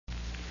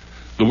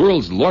The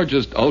world's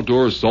largest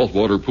outdoor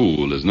saltwater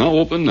pool is now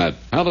open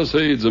at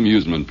Palisades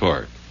Amusement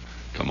Park.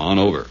 Come on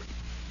over.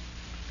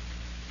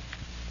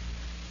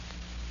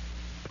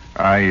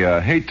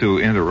 I hate to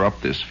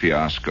interrupt this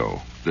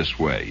fiasco this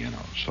way,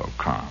 so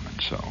calm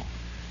and so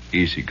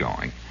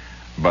easygoing.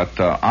 But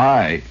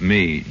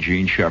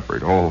Gene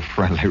Shepard, old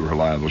friendly,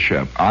 reliable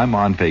Shep, I'm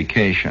on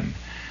vacation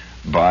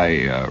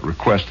by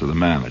request of the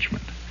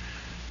management.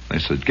 They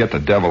said, get the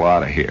devil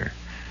out of here.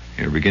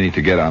 You're beginning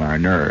to get on our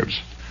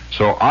nerves.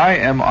 So I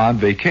am on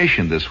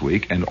vacation this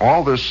week, and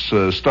all this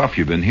stuff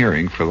you've been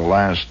hearing for the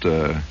last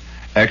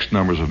X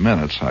numbers of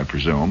minutes, I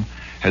presume,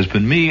 has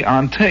been me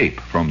on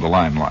tape from the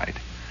Limelight.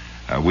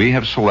 We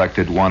have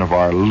selected one of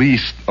our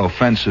least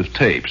offensive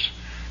tapes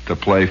to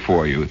play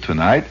for you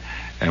tonight,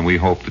 and we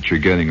hope that you're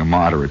getting a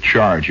moderate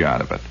charge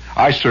out of it.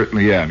 I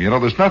certainly am.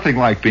 There's nothing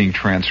like being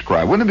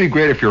transcribed. Wouldn't it be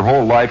great if your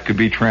whole life could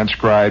be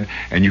transcribed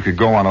and you could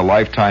go on a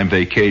lifetime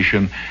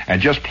vacation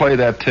and just play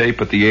that tape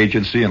at the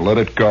agency and let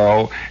it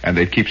go, and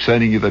they'd keep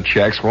sending you the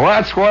checks? Well,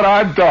 that's what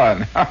I've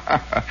done.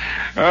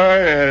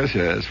 Oh,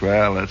 yes.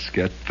 Well, let's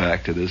get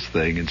back to this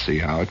thing and see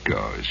how it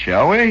goes,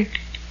 shall we?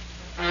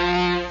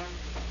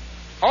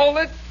 Hold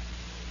it.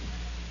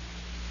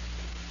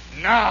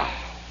 Now.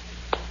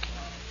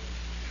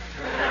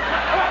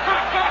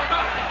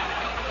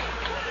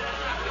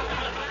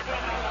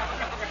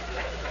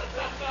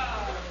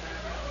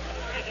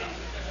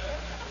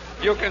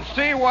 You can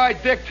see why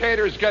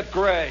dictators get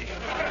gray.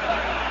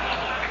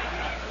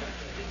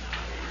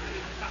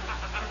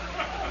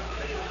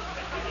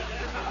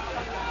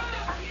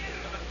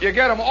 You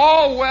get them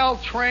all well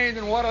trained,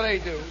 and what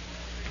do?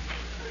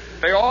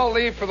 They all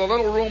leave for the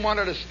little room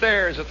under the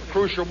stairs at the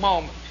crucial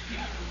moment.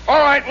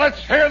 All right,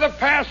 let's hear the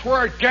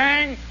password,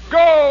 gang.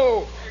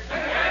 Go! You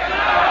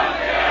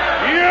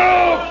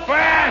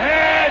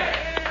fathead!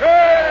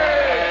 Hey!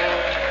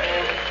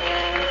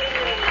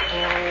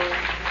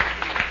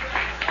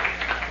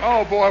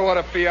 Oh, boy, what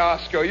a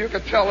fiasco. You can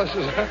tell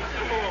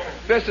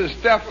this is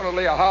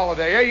definitely a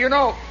holiday. Hey,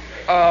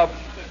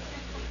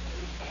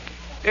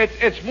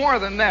 it's more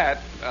than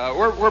that.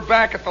 We're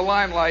back at the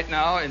Limelight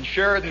now in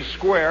Sheridan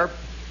Square.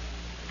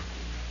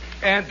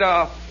 And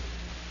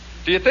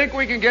do you think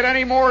we can get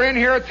any more in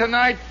here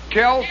tonight,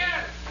 Kels?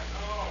 Yes.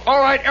 All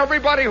right,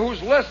 everybody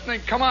who's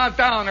listening, come on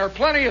down. There are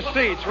plenty of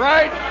seats,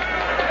 right?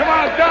 Come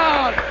on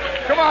down.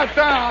 Come on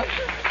down.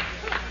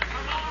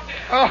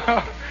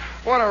 Oh,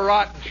 what a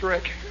rotten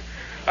trick.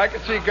 I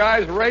can see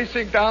guys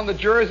racing down the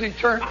Jersey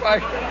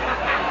Turnpike.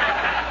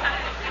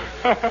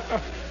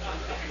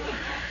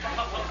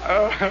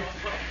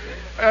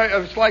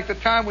 It's like the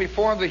time we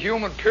formed the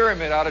human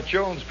pyramid out of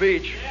Jones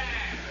Beach.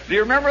 Do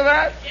you remember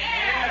that?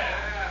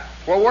 Yeah.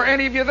 Well, were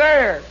any of you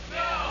there?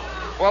 No.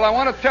 Well, I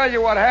want to tell you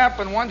what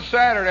happened one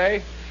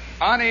Saturday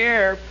on the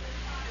air.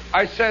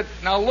 I said,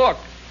 now look,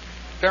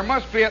 there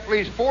must be at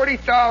least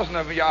 40,000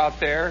 of you out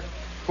there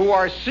who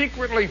are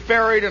secretly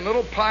buried in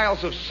little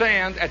piles of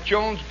sand at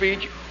Jones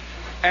Beach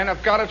and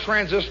have got a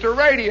transistor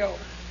radio.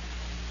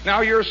 Now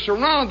you're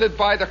surrounded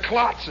by the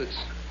klotzes.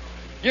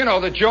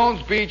 The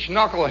Jones Beach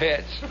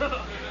knuckleheads.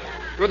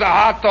 With the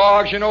hot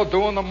dogs,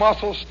 doing the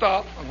muscle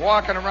stuff and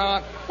walking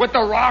around with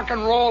the rock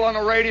and roll on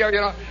the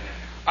radio,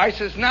 I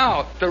says,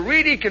 now, to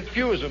really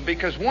confuse them,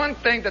 because one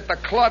thing that the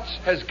klutz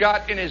has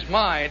got in his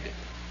mind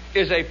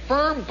is a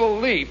firm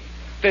belief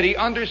that he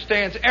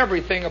understands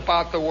everything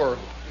about the world.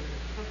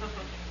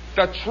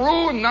 The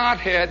true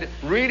knothead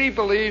really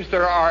believes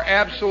there are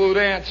absolute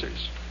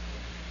answers,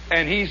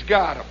 and he's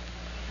got them.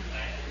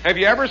 Have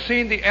you ever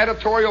seen the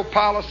editorial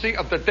policy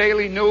of the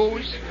Daily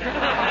News?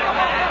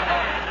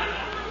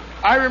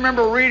 I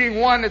remember reading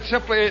one that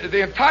simply,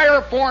 the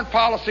entire foreign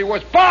policy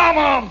was bomb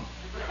them!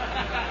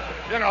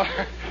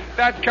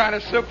 That kind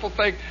of simple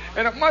thing.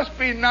 And it must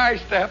be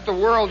nice to have the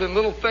world in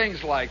little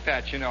things like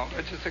that,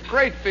 It's just a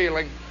great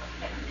feeling.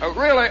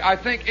 Really, I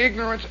think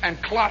ignorance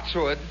and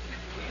klotzhood,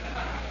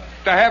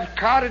 to have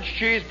cottage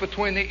cheese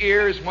between the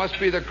ears must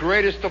be the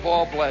greatest of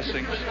all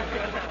blessings.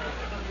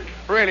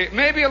 Really,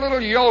 maybe a little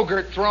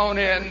yogurt thrown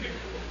in,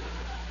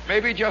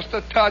 maybe just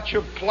a touch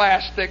of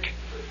plastic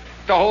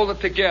to hold it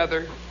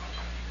together.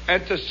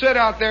 And to sit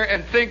out there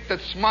and think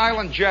that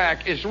Smiling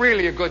Jack is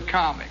really a good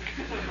comic.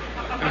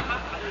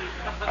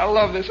 I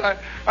love this.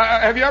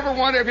 Have you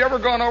ever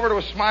gone over to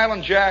a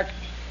Smiling Jack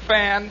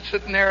fan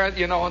sitting there, on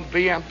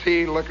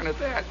BMT looking at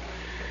that?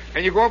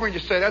 And you go over and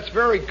you say, that's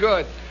very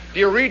good. Do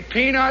you read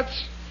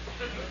Peanuts?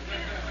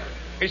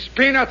 These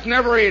Peanuts,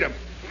 never eat them.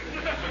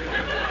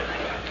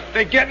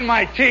 They get in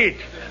my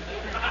teeth.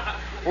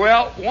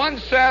 Well, one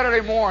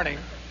Saturday morning,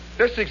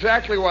 this is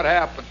exactly what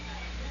happened.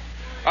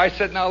 I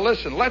said, now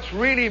listen, let's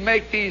really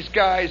make these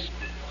guys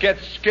get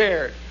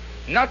scared.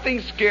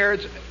 Nothing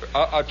scares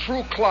a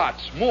true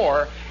klutz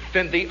more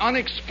than the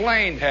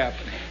unexplained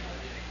happening.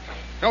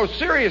 No,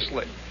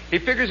 seriously. He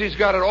figures he's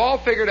got it all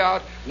figured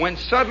out when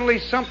suddenly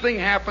something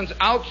happens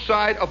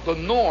outside of the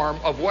norm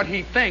of what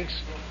he thinks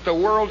the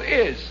world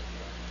is.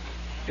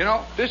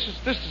 This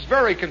is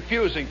very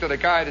confusing to the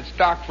guy that's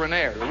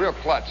doctrinaire, the real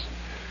klutz.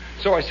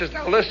 So I says,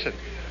 now listen,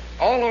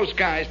 all those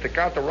guys that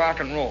got the rock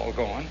and roll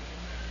going,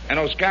 and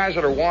those guys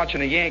that are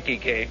watching the Yankee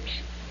games,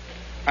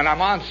 and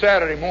I'm on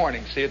Saturday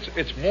morning. See,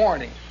 it's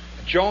morning,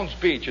 Jones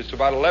Beach. It's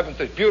about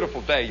 11th. It's a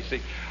beautiful day. You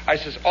see, I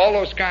says all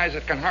those guys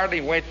that can hardly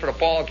wait for the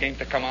ball game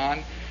to come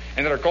on,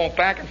 and that are going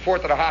back and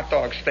forth to the hot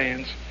dog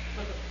stands.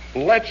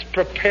 Let's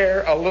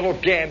prepare a little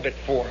gambit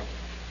for them.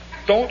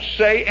 Don't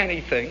say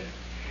anything,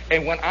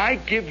 and when I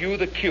give you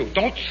the cue,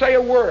 don't say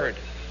a word.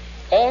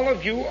 All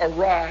of you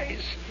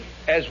arise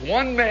as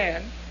one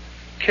man,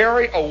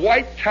 carry a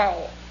white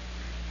towel.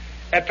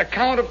 At the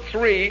count of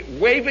 3,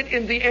 wave it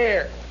in the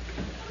air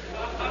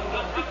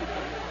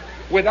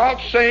without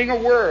saying a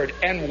word,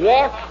 and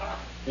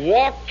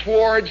walk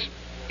towards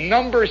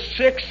number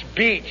 6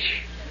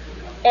 beach.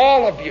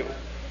 All of you.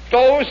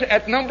 Those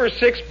at number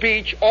 6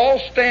 beach all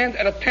stand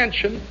at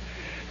attention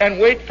and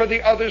wait for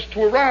the others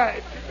to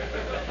arrive.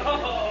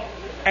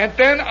 And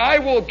then I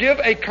will give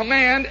a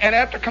command, and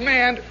at the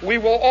command we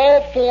will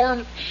all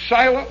form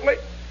silently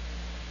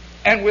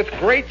and with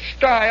great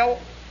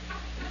style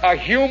a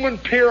human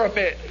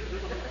pyramid.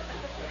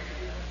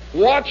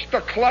 Watch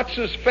the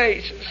Klutz's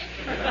faces.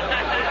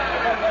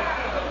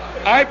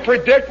 I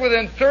predict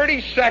within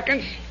 30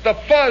 seconds the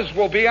fuzz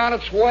will be on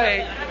its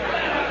way.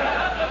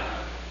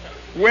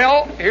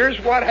 Well, here's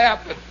what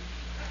happened.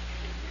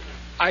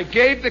 I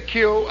gave the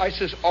cue. I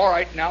says, all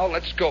right, now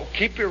let's go.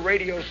 Keep your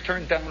radios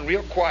turned down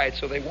real quiet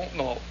so they won't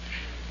know.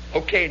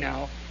 Okay,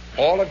 now,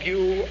 all of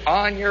you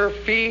on your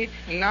feet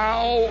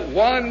now.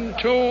 1,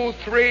 2,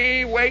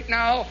 3, wait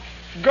now,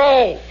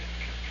 go.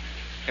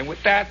 And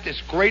with that,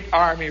 this great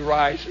army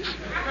rises.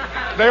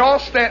 They all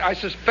stand. I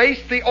says,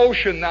 face the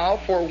ocean now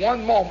for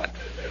one moment,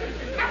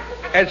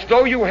 as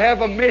though you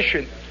have a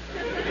mission.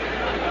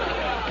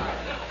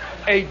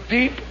 A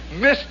deep,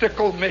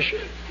 mystical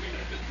mission.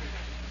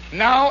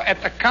 Now,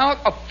 at the count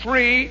of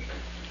 3,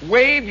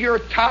 wave your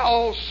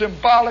towel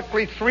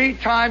symbolically 3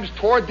 times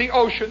toward the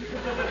ocean.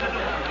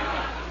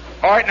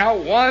 All right, now,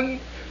 1,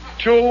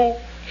 2,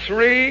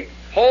 3,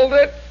 hold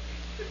it,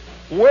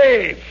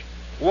 wave.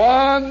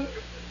 1,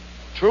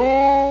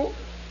 2,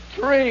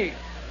 3.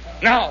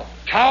 Now,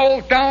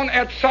 towel down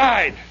at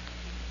side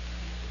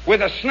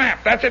with a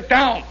snap. That's it,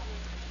 down.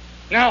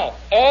 Now,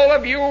 all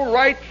of you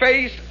right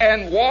face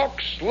and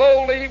walk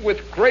slowly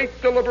with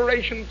great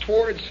deliberation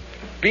towards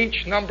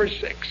beach number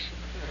 6,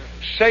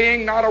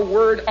 saying not a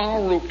word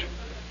en route.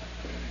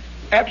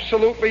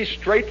 Absolutely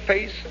straight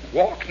face,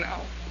 walk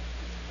now.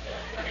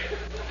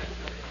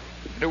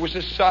 There was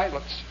a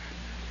silence.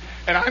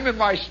 And I'm in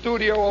my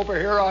studio over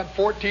here on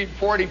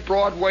 1440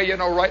 Broadway, you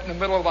know, right in the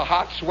middle of a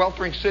hot,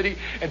 sweltering city,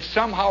 and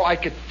somehow I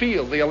could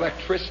feel the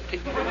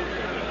electricity.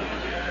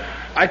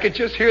 I could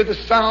just hear the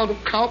sound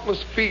of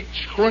countless feet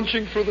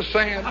scrunching through the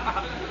sand.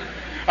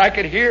 I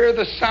could hear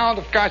the sound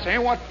of guys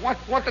saying, hey,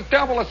 what the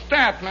devil is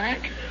that,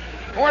 Mac?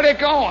 Where are they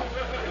going?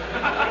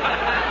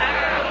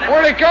 Where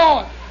are they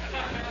going?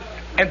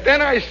 And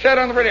then I said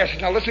on the radio, I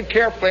said, now listen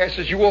carefully. I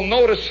said, you will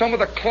notice some of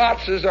the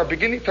Klutzes are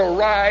beginning to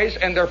rise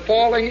and they're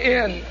falling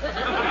in.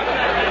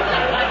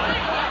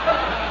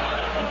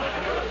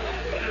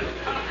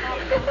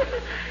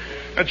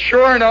 And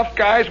sure enough,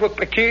 guys with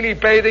bikini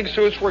bathing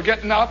suits were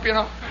getting up, you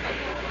know.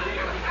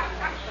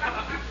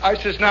 I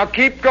says, now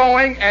keep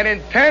going, and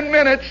in 10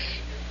 minutes,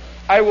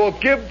 I will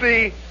give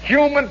the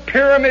human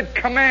pyramid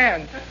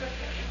command,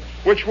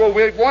 which will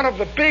be one of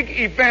the big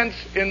events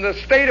in the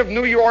state of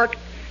New York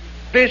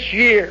this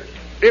year.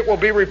 It will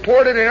be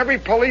reported in every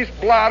police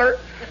blotter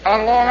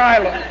on Long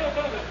Island.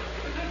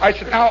 I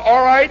said, now,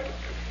 all right.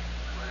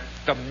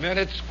 The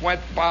minutes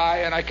went by,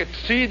 and I could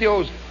see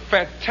those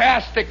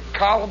fantastic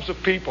columns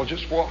of people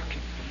just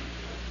walking,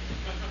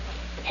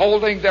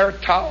 holding their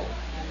towel,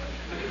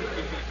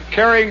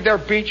 carrying their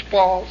beach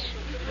balls,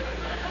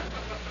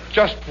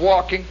 just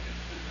walking.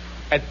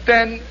 And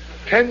then,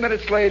 10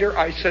 minutes later,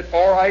 I said,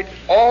 all right,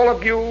 all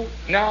of you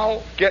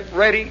now get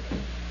ready.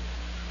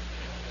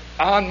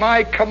 On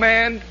my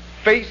command,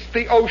 face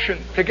the ocean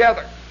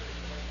together.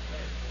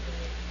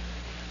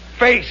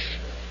 Face.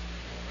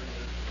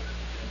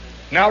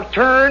 Now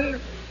turn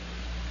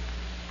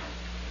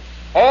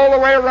all the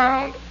way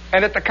around,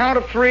 and at the count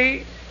of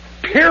 3,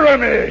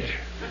 pyramid.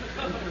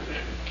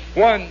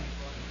 1,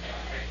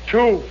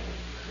 2,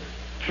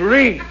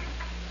 3,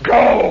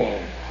 go.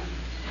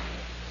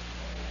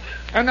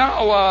 And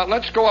now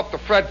let's go up to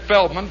Fred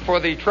Feldman for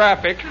the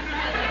traffic.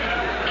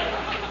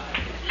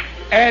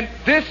 And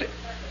this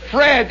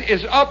Fred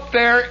is up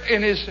there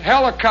in his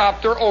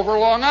helicopter over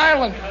Long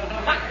Island.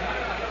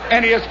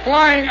 And he is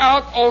flying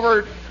out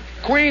over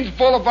Queens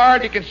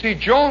Boulevard. You can see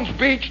Jones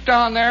Beach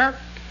down there.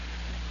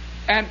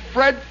 And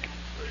Fred,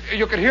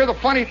 you can hear the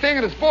funny thing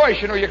in his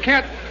voice. You know, you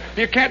can't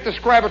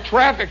describe a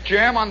traffic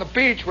jam on the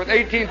beach with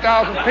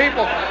 18,000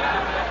 people.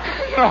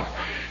 No,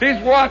 he's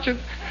watching.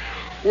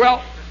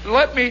 Well,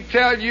 let me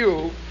tell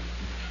you,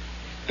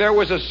 there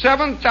was a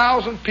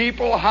 7,000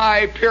 people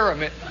high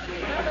pyramid.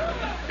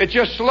 It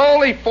just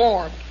slowly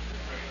formed,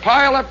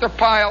 pile after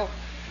pile,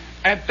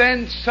 and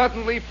then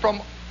suddenly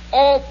from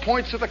all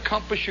points of the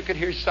compass you could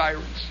hear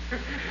sirens.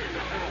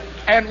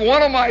 And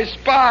one of my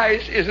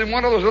spies is in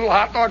one of those little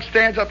hot dog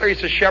stands out there. He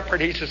says,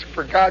 Shepherd, he says,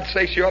 for God's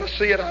sakes, you ought to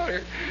see it out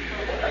here.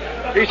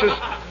 He says,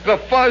 the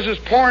fuzz is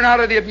pouring out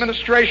of the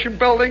administration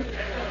building.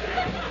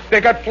 They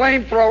got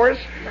flamethrowers.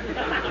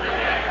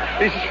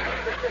 He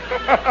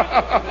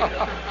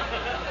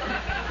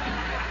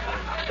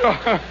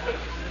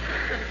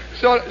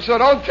says, so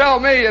don't tell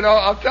me,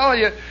 I'll tell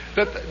you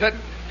that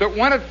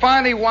when it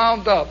finally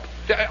wound up,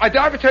 did I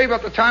ever tell you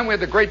about the time we had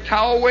the great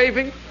towel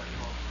waving?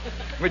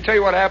 Let me tell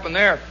you what happened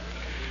there.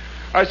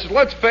 I said,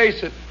 let's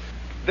face it,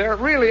 there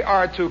really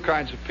are two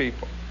kinds of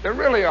people. There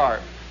really are.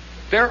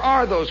 There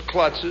are those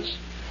klutzes,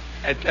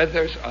 and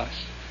there's us.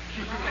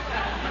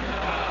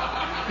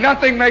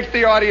 Nothing makes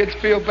the audience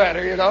feel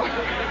better,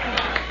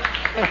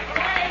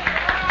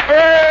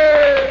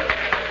 Hey!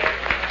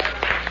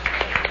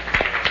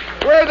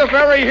 We're the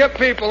very hip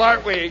people,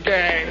 aren't we,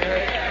 gang?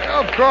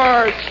 Of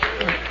course.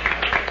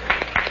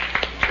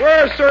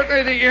 We're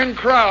certainly the in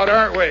crowd,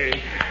 aren't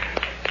we?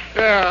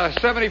 Yeah,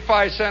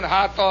 75-cent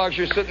hot dogs,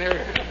 you're sitting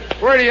there.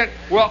 Where do you...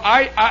 Well,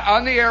 I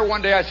on the air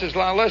one day, I says,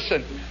 now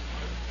listen.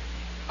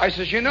 I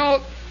says,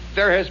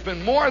 there has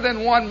been more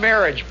than one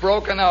marriage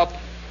broken up,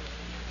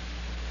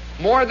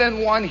 more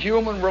than one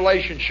human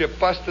relationship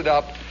busted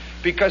up,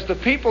 because the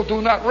people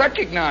do not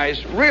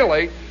recognize,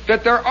 really,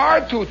 that there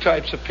are two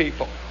types of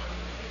people.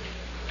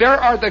 There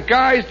are the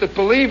guys that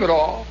believe it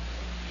all.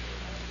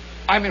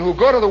 I mean, who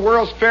go to the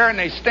World's Fair and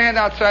they stand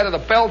outside of the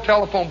Bell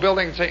Telephone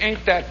Building and say,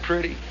 ain't that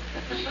pretty?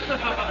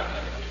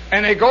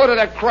 And they go to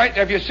that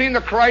have you seen the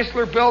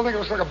Chrysler Building? It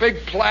looks like a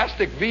big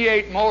plastic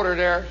V8 motor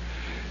there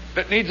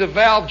that needs a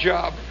valve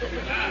job.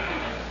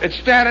 It's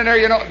standing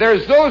there,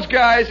 there's those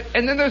guys,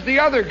 and then there's the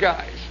other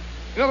guys.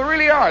 There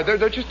really are.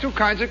 They're just two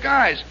kinds of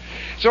guys.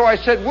 So I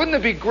said, wouldn't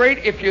it be great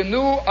if you knew,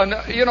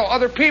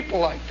 other people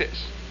like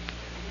this?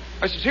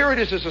 I said, here it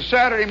is. It's a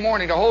Saturday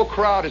morning. The whole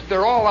crowd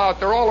they're all out.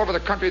 They're all over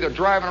the country. They're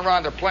driving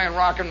around. They're playing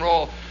rock and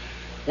roll.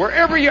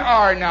 Wherever you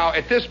are now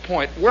at this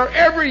point,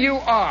 wherever you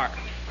are,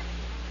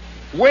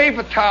 wave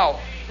a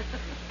towel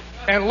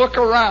and look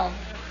around.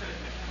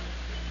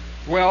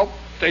 Well,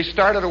 they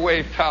started to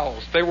wave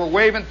towels. They were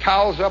waving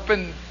towels up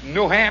in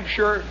New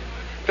Hampshire.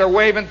 They're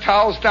waving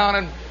towels down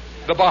in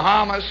the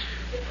Bahamas.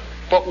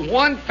 But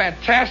one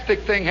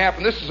fantastic thing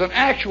happened. This is an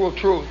actual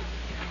truth.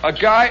 I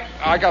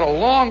got a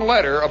long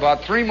letter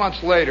about 3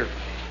 months later.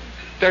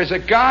 There's a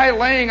guy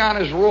laying on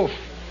his roof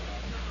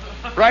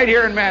right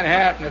here in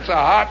Manhattan. It's a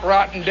hot,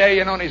 rotten day,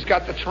 and he's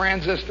got the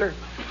transistor.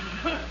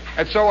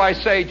 And so I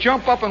say,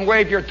 jump up and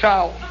wave your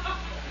towel.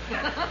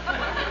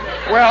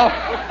 Well,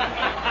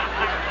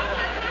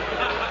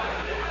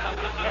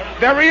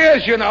 there he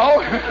is,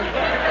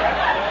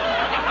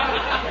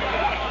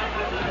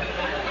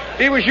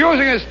 He was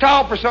using his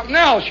towel for something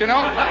else,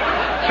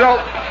 So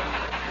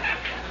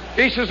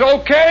he says,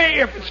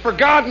 okay, if it's for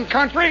God and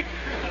country.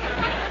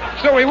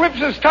 So he whips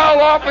his towel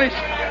off and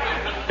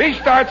he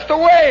starts to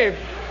wave.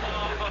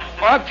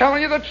 Well, I'm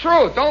telling you the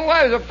truth. Don't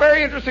lie. It's a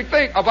very interesting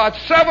thing. About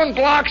 7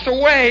 blocks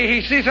away,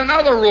 he sees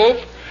another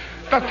roof.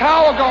 The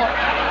towel going.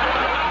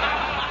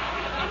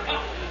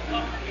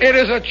 It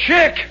is a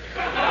chick.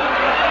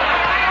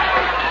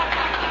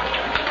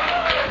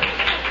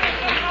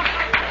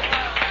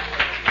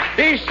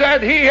 He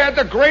said he had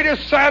the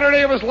greatest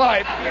Saturday of his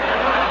life.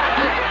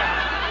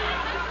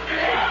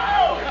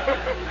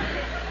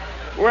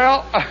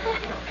 Well,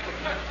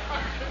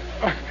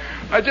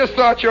 I just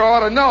thought you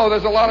ought to know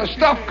there's a lot of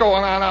stuff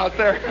going on out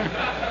there.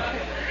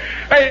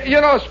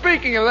 Hey,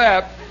 speaking of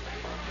that,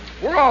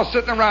 we're all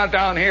sitting around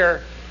down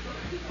here.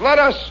 Let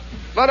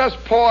us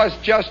pause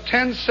just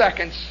 10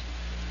 seconds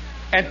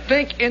and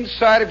think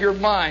inside of your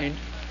mind,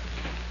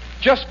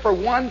 just for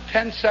one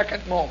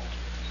 10-second moment,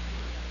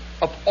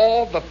 of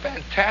all the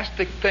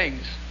fantastic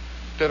things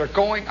that are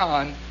going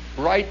on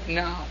right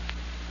now.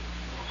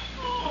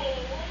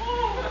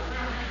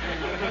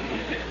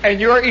 And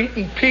you're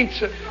eating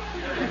pizza.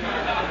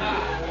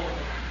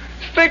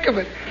 Think of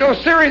it. No,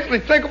 seriously,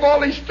 think of all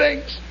these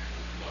things.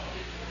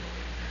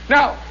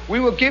 Now, we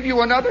will give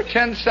you another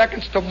 10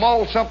 seconds to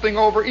mull something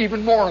over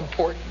even more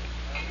important.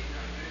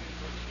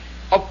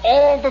 Of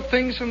all the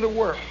things in the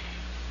world,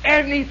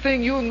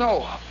 anything you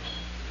know of,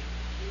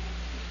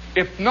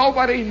 if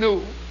nobody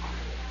knew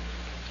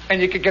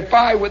and you could get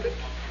by with it,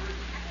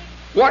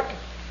 what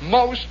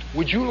most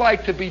would you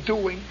like to be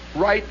doing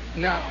right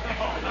now?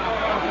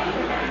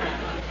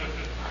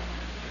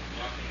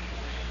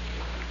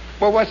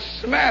 Well,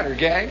 what's the matter,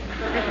 gang?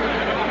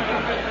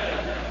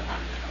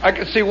 I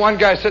could see one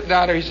guy sitting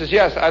down there. He says,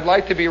 yes, I'd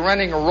like to be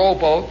renting a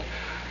rowboat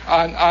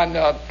on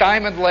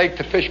Diamond Lake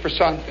to fish for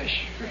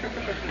sunfish.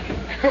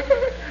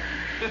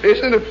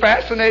 Isn't it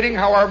fascinating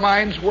how our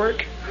minds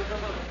work?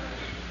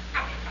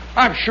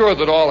 I'm sure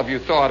that all of you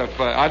thought of,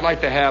 I'd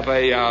like to have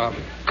a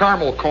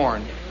caramel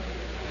corn.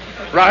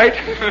 Right?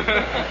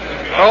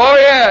 Oh,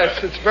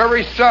 yes, it's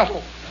very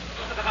subtle.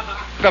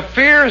 The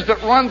fears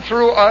that run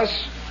through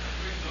us.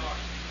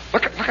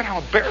 Look at how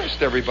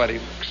embarrassed everybody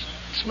looks.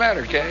 What's the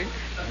matter, gang?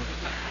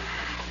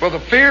 Well, the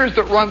fears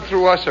that run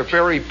through us are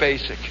very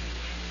basic.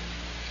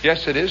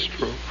 Yes, it is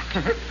true.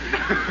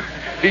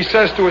 He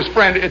says to his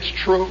friend, it's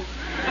true.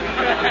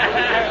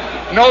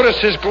 Notice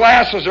his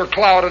glasses are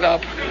clouded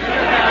up.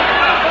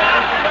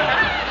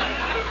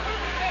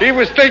 He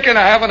was thinking of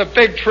having a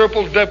big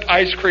triple dip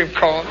ice cream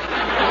cone.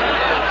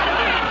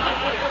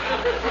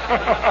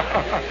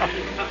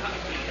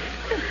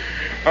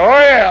 Oh,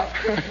 yeah.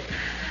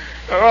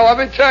 Well, let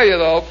me tell you,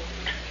 though,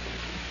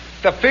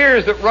 the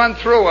fears that run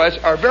through us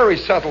are very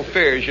subtle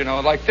fears,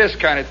 like this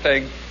kind of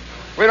thing.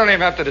 We don't even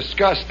have to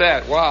discuss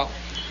that. Wow.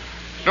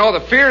 No,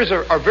 the fears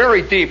are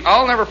very deep.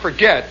 I'll never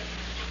forget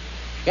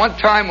one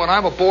time when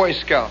I'm a Boy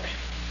Scout.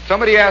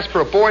 Somebody asked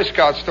for a Boy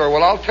Scout story.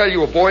 Well, I'll tell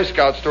you a Boy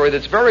Scout story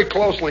that's very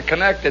closely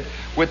connected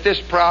with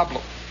this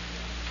problem.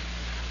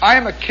 I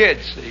am a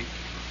kid, see.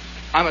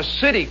 I'm a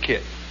city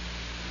kid.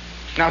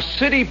 Now,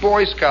 city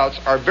Boy Scouts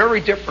are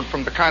very different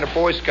from the kind of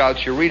Boy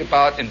Scouts you read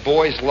about in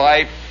Boy's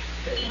Life,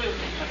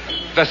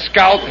 the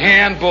Scout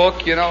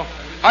Handbook, How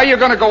are you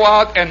going to go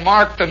out and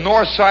mark the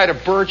north side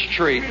of birch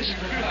trees?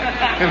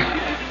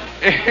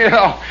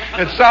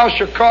 In South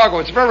Chicago,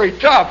 it's very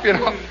tough,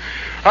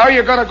 How are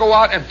you going to go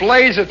out and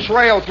blaze a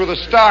trail through the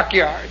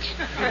stockyards?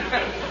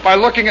 By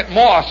looking at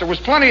moss. There was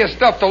plenty of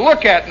stuff to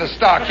look at in the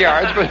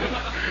stockyards, but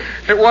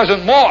it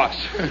wasn't moss.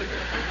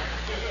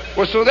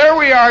 Well, so there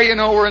we are,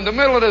 we're in the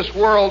middle of this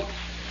world,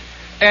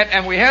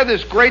 and we had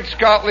this great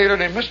scout leader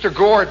named Mr.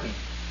 Gordon.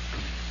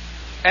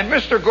 And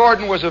Mr.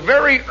 Gordon was a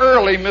very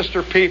early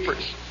Mr.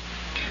 Peepers.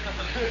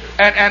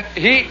 And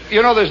he,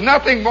 there's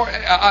nothing more.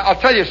 I'll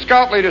tell you,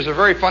 scout leaders are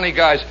very funny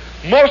guys.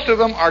 Most of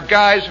them are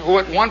guys who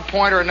at one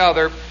point or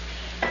another,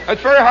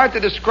 it's very hard to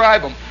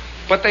describe them,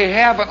 but they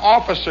have an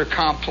officer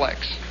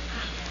complex.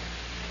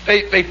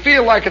 They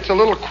feel like it's a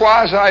little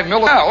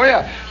quasi-military. Oh,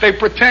 yeah. They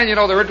pretend,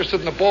 they're interested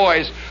in the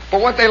boys.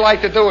 But what they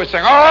like to do is say,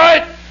 all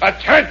right,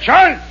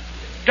 attention,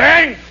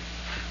 gang,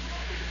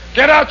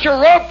 get out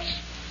your ropes,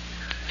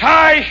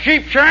 tie,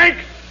 sheepshank,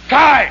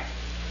 tie.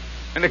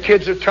 And the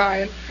kids are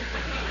tying.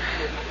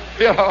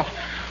 Oh,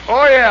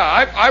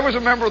 yeah, I was a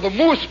member of the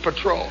Moose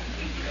Patrol.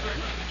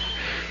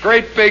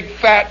 Great big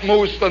fat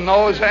moose, the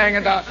nose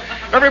hanging down.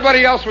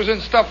 Everybody else was in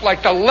stuff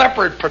like the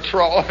Leopard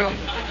Patrol.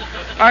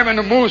 I'm in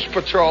the Moose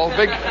Patrol.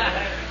 They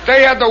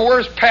had the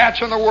worst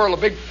patch in the world,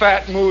 a big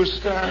fat moose.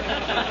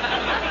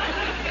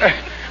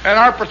 And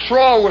our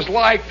patrol was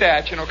like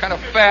that, kind of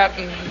fat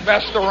and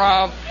messed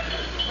around.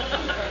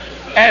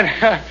 And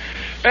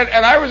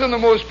I was in the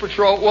Moose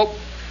Patrol.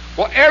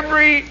 Well,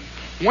 every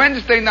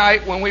Wednesday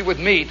night when we would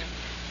meet,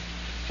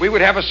 we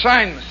would have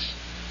assignments.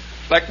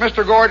 Like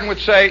Mr. Gordon would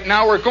say,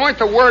 now we're going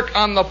to work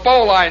on the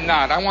bowline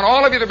knot. I want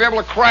all of you to be able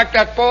to crack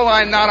that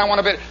bowline knot. I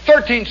want to be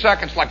 13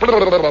 seconds, like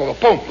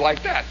boom,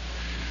 like that.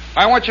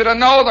 I want you to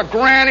know the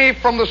granny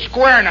from the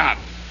square knot.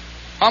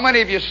 How many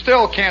of you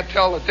still can't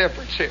tell the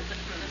difference here?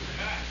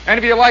 Any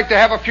of you like to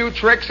have a few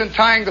tricks in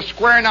tying the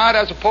square knot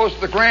as opposed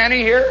to the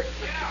granny here?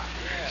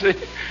 See,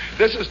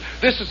 this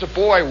is a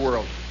boy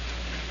world.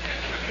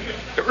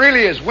 It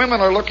really is. Women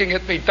are looking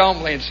at me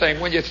dumbly and saying,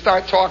 when you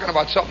start talking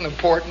about something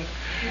important.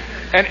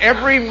 And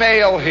every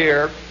male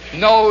here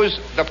knows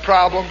the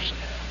problems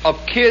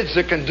of kids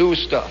that can do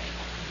stuff.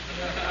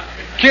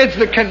 Kids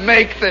that can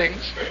make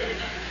things.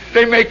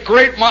 They make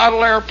great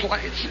model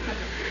airplanes.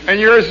 And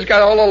yours has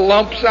got all the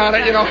lumps on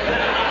it,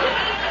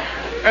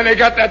 And they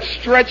got that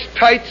stretched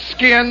tight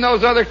skin,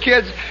 those other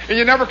kids. And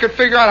you never could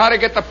figure out how to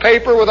get the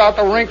paper without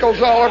the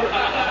wrinkles all over.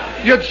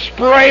 You'd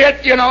spray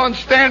it, and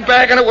stand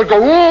back and it would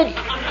go whoop.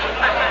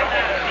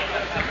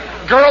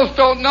 Girls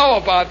don't know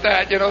about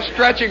that,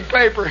 stretching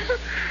paper.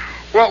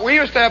 Well, we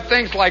used to have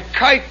things like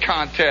kite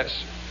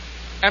contests.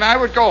 And I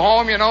would go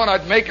home, and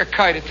I'd make a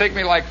kite. It'd take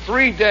me like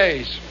 3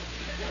 days.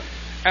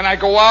 And I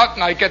go out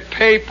and I get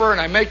paper and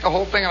I make the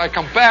whole thing and I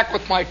come back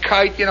with my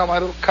kite, my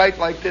little kite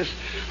like this.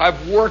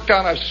 I've worked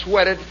on, I've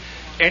sweated,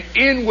 and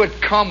in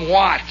would come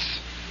Watts.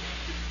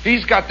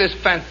 He's got this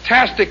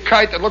fantastic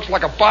kite that looks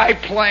like a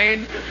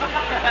biplane,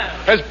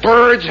 has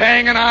birds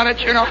hanging on it,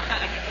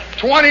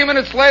 20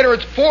 minutes later,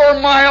 it's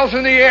 4 miles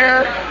in the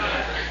air,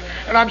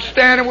 and I'm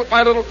standing with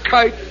my little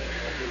kite.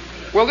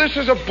 Well, this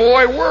is a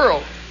boy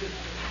world.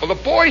 Well,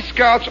 the Boy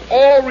Scouts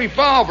all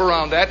revolve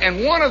around that,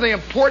 and one of the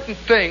important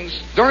things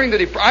during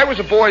I was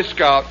a Boy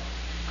Scout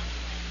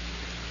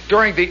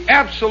during the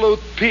absolute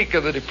peak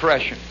of the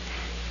Depression.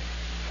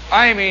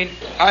 I mean,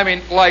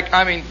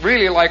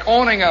 really like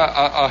owning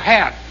a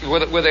hat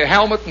with a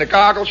helmet and the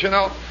goggles,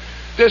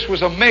 This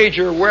was a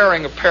major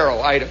wearing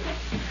apparel item.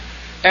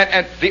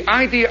 And the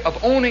idea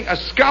of owning a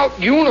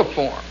scout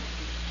uniform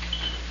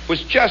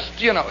was just,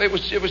 it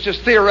was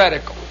just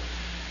theoretical.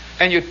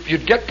 And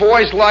you'd get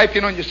Boys Life,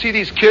 and you see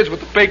these kids with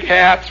the big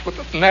hats, with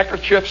the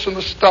neckerchiefs and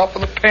the stuff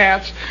and the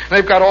pants, and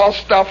they've got all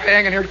stuff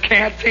hanging here,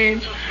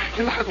 canteens.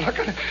 Look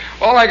at it.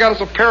 All I got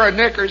is a pair of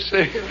knickers,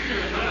 see?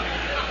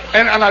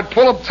 And I'd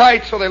pull them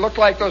tight so they look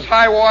like those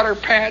high water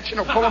pants,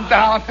 pull them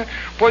down,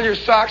 pull your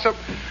socks up.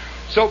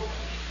 So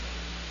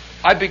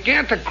I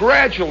began to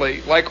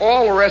gradually, like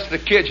all the rest of the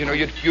kids,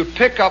 you'd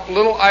pick up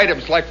little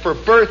items. Like for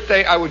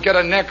birthday, I would get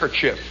a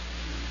neckerchief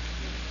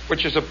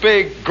which is a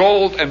big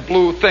gold and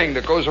blue thing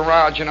that goes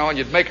around, and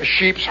you'd make a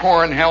sheep's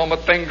horn helmet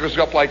thing goes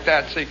up like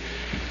that, see,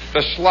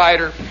 the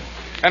slider.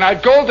 And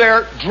I'd go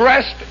there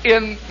dressed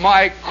in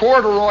my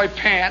corduroy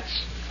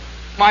pants,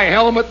 my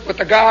helmet with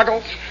the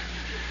goggles,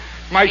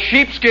 my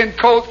sheepskin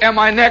coat, and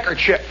my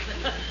neckerchief.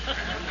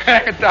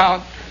 Hang it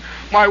down.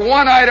 My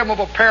one item of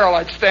apparel,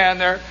 I'd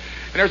stand there.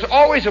 And there's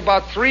always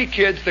about 3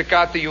 kids that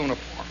got the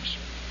uniforms.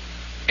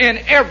 In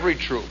every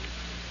troop.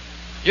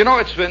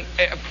 It's been,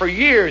 for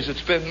years,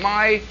 it's been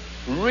my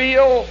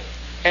real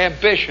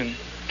ambition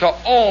to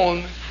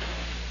own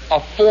a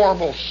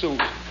formal suit.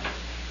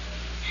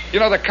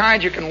 The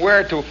kind you can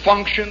wear to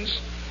functions.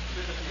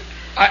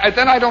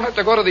 Then I don't have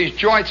to go to these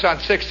joints on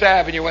 6th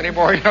Avenue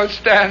anymore,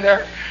 stand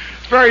there.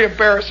 It's very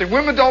embarrassing.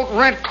 Women don't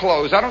rent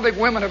clothes. I don't think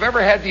women have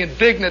ever had the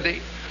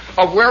indignity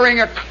of wearing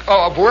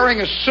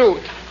a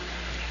suit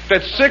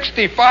that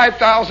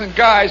 65,000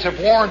 guys have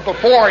worn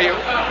before you.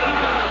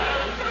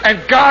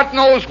 And God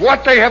knows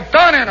what they have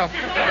done in them.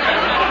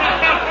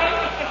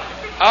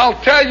 I'll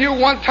tell you,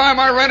 one time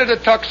I rented a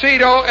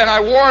tuxedo and I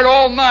wore it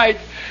all night,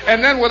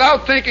 and then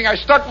without thinking I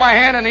stuck my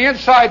hand in the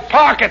inside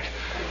pocket.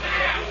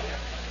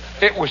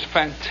 It was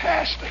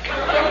fantastic.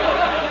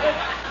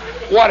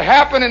 What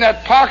happened in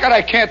that pocket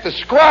I can't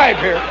describe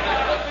here.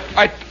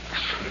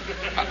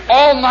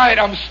 All night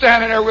I'm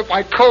standing there with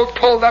my coat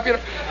pulled up.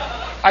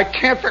 I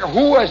can't figure,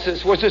 who was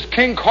this? Was this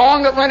King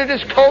Kong that rented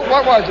his coat?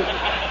 What was it?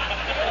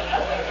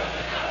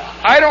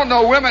 I don't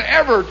know women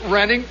ever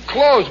renting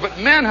clothes, but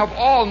men have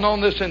all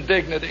known this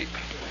indignity.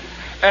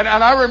 And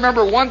I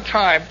remember one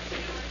time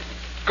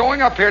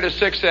going up here to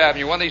 6th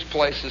Avenue, one of these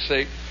places,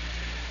 see,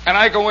 and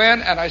I go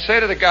in and I say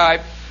to the guy,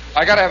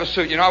 I got to have a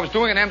suit. I was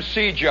doing an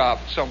MC job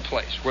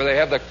someplace where they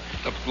have the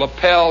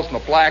lapels and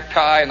the black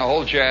tie and the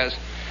whole jazz.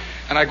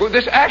 And I go,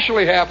 this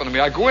actually happened to me.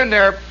 I go in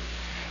there,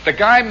 the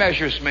guy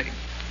measures me.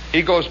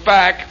 He goes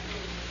back.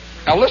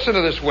 Now listen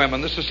to this,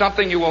 women. This is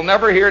something you will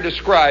never hear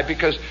described,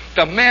 because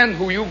the men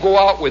who you go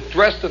out with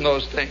dressed in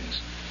those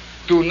things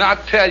do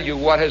not tell you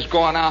what has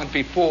gone on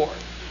before,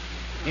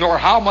 nor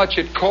how much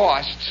it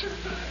costs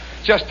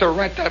just to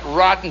rent that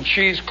rotten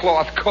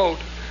cheesecloth coat.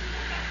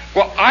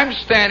 Well, I'm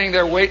standing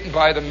there waiting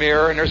by the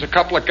mirror, and there's a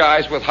couple of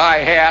guys with high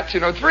hats.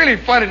 It's really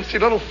funny to see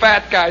little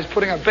fat guys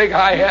putting on big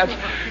high hats.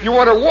 You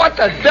wonder, what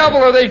the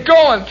devil are they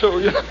going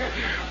to?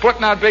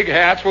 Putting on big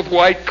hats with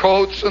white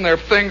coats, and their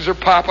things are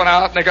popping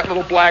out, and they got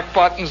little black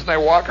buttons, and they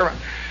walk around.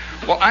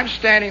 Well, I'm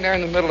standing there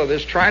in the middle of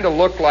this, trying to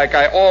look like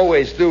I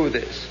always do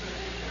this.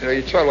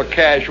 You sort of look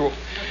casual.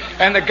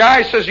 And the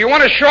guy says, you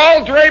want a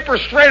shawl drape or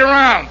straight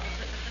around?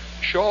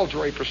 Shawl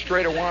drape or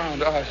straight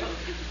around?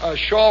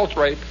 Shawl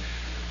drape.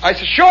 I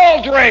said,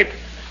 shawl drape.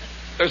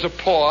 There's a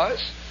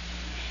pause.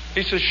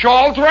 He says,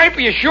 shawl drape,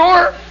 are you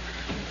sure?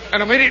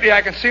 And immediately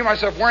I can see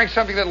myself wearing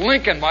something that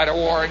Lincoln might have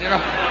worn,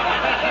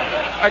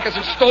 Like it's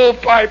a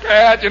stovepipe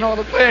hat,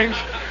 the things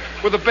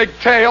with the big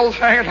tails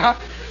hanging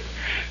out.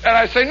 And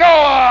I say,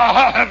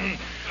 no,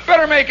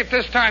 better make it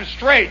this time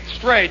straight.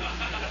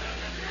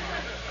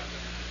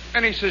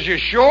 And he says, you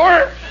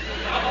sure?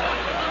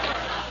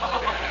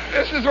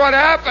 This is what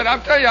happened.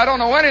 I'm telling you, I don't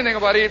know anything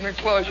about evening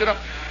clothes,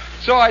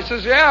 So I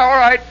says, yeah, all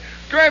right.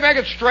 Go ahead, make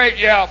it straight,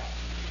 yeah.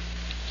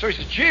 So he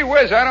says, gee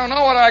whiz, I don't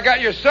know what I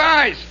got your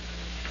size.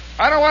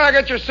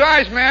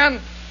 Man.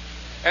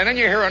 And then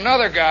you hear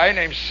another guy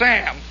named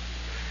Sam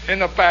in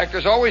the back.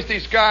 There's always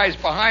these guys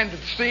behind the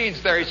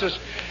scenes there. He says,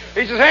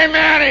 hey,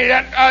 Manny,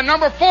 that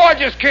number 4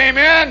 just came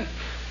in.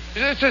 Is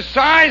this his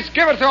size?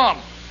 Give it to him.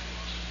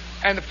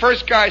 And the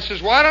first guy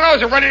says, well, I don't know.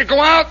 Is it ready to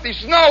go out? He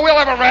says, no, we'll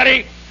have it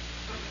ready.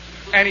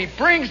 And he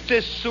brings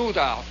this suit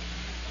out.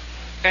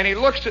 And he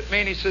looks at me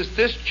and he says,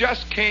 this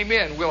just came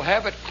in. We'll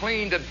have it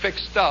cleaned and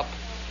fixed up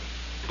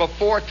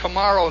before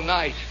tomorrow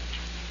night.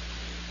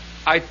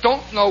 I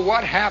don't know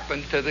what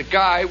happened to the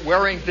guy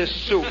wearing this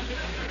suit.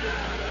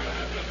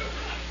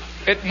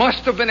 It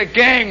must have been a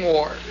gang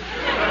war.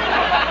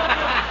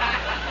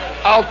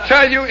 I'll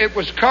tell you, it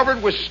was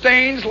covered with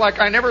stains like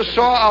I never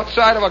saw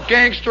outside of a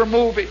gangster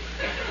movie.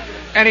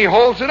 And he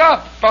holds it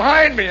up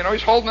behind me.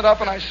 He's holding it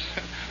up, and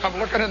I'm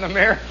looking in the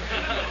mirror.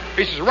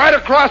 He says, right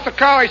across the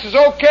collar. He says,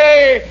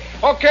 okay,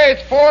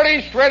 it's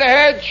 40, straight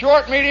ahead,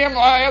 short, medium,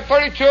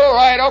 32,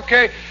 right,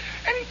 okay.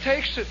 And he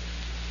takes it.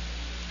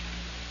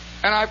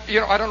 And I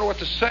don't know what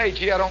to say.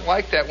 Gee, I don't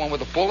like that one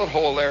with a bullet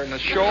hole there in the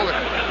shoulder.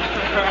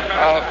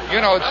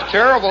 It's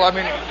terrible. I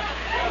mean,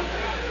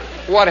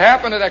 what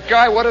happened to that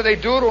guy? What did they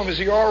do to him? Is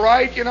he all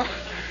right?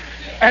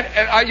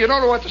 And you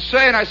don't know what to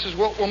say. And I says,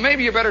 well,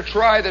 maybe you better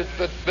try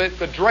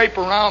the drape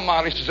around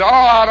model. He says, all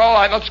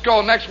right, let's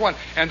go, next one.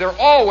 And they're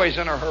always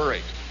in a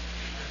hurry.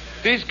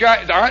 These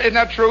guys, isn't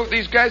that true?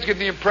 These guys give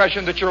the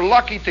impression that you're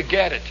lucky to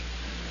get it.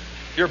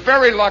 You're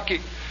very lucky.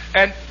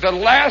 And the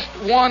last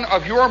one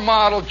of your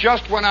model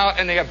just went out,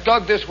 and they have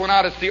dug this one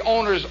out. It's the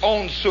owner's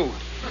own suit.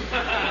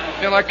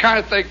 That kind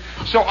of thing.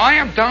 So I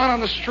am down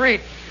on the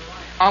street.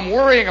 I'm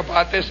worrying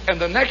about this, and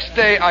the next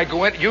day I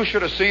go in. You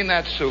should have seen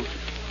that suit.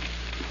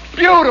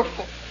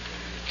 Beautiful.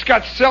 It's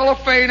got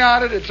cellophane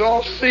on it. It's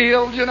all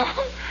sealed,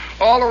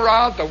 all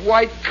around. The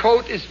white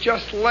coat is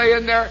just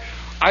laying there.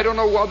 I don't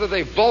know whether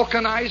they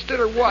vulcanized it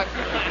or what.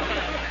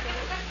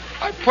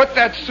 I put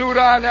that suit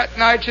on that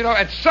night,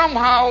 and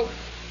somehow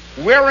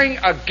wearing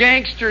a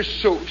gangster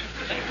suit,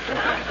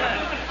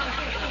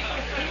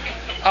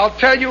 I'll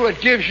tell you,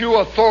 it gives you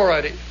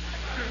authority.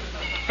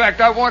 In fact,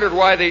 I wondered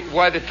why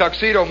the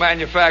tuxedo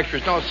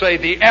manufacturers don't say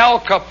the Al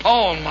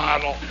Capone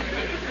model,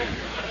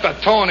 the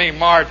Tony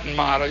Martin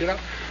model,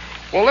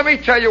 Well, let me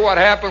tell you what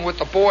happened with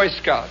the Boy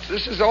Scouts.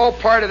 This is all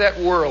part of that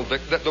world,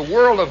 the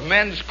world of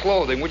men's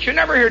clothing, which you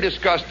never hear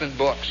discussed in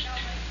books.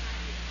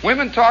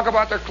 Women talk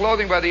about their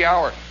clothing by the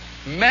hour.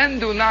 Men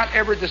do not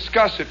ever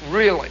discuss it,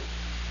 really.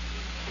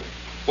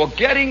 Well,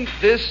 getting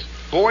this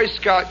Boy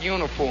Scout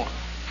uniform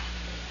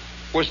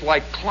was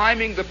like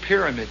climbing the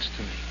pyramids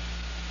to me.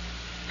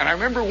 And I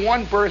remember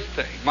one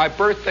birthday. My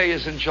birthday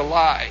is in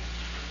July.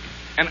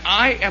 And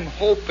I am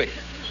hoping,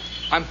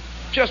 I'm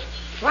just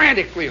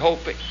frantically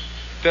hoping,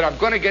 that I'm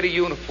going to get a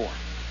uniform.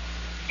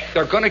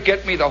 They're going to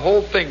get me the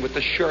whole thing with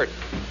the shirt.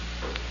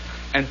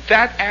 And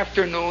that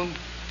afternoon,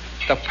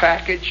 the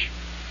package,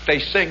 they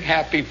sing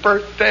happy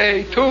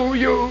birthday to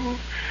you.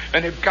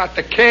 And they've got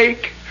the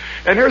cake.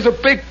 And there's a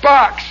big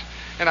box.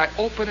 And I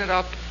open it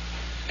up,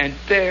 and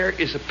there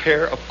is a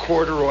pair of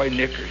corduroy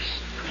knickers.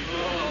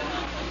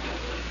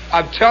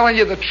 I'm telling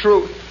you the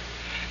truth.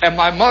 And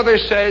my mother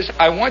says,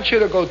 I want you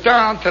to go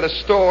down to the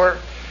store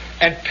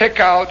and pick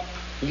out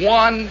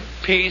one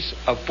piece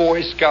of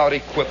Boy Scout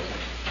equipment.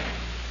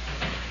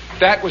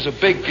 That was a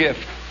big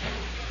gift.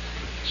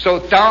 So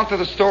down to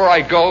the store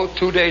I go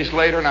 2 days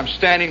later, and I'm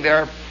standing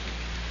there.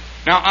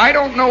 Now, I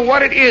don't know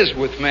what it is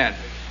with men.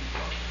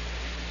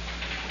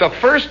 The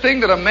first thing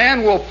that a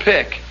man will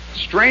pick,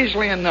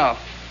 strangely enough,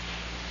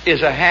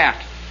 is a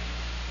hat.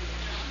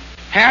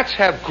 Hats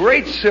have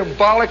great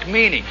symbolic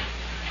meaning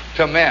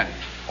to men.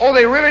 Oh,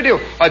 they really do.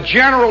 A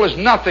general is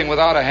nothing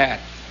without a hat.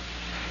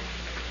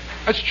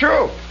 That's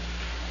true.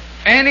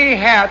 Any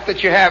hat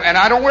that you have, and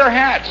I don't wear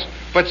hats,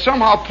 but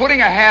somehow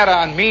putting a hat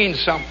on means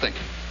something.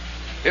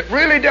 It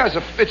really does.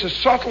 It's a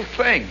subtle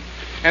thing.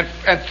 And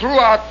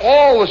throughout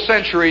all the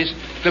centuries,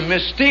 the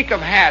mystique of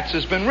hats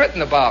has been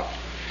written about.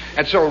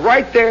 And so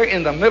right there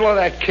in the middle of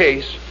that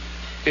case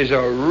is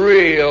a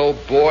real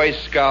Boy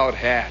Scout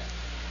hat.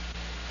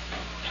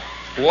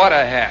 What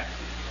a hat.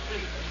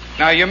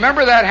 Now, you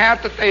remember that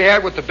hat that they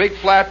had with the big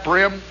flat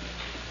brim?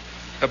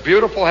 A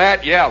beautiful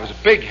hat? Yeah, it was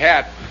a big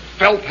hat.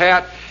 Felt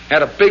hat.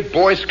 Had a big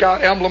Boy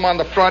Scout emblem on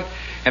the front.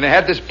 And it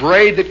had this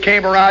braid that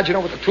came around,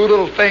 with the two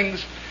little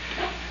things.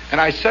 And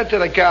I said to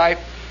the guy,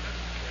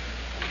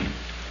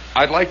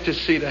 I'd like to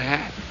see the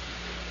hat.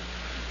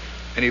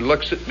 And he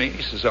looks at me.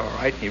 He says, all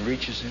right. And he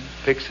reaches in,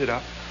 picks it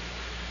up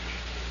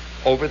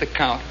over the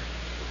counter.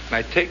 And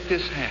I take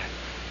this hat,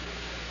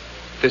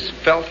 this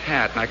felt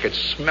hat, and I could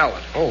smell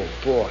it. Oh,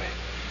 boy.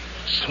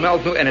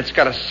 Smells new, and it's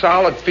got a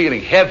solid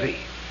feeling, heavy.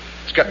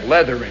 It's got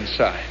leather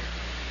inside.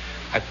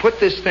 I put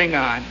this thing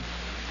on,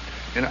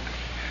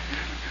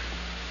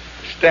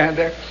 stand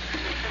there.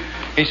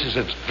 He says,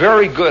 it's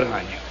very good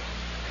on you.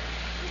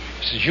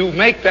 He says, you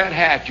make that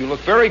hat. You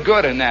look very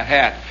good in that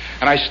hat.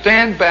 And I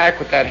stand back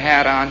with that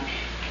hat on.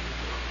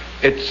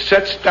 It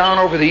sets down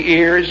over the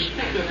ears.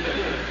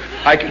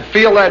 I can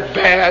feel that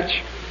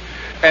badge.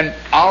 And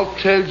I'll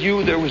tell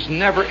you, there was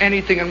never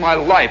anything in my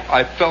life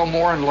I fell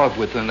more in love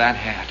with than that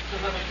hat.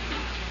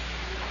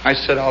 I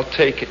said, I'll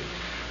take it.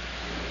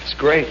 It's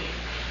great.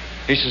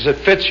 He says, it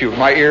fits you.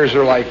 My ears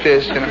are like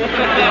this, He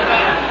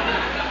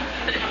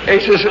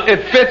says,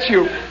 it fits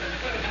you.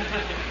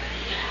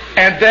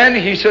 And then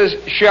he says,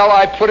 shall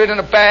I put it in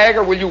a bag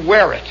or will you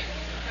wear it?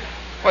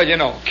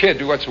 Well, kid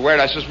who wants to wear it.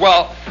 I says,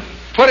 well,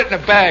 put it in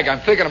a bag. I'm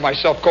thinking of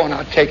myself going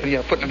out, taking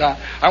it, putting it on.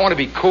 I want to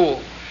be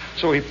cool.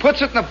 So he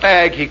puts it in a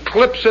bag, he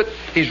clips it,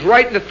 he's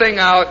writing the thing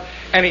out,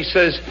 and he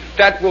says,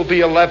 that will be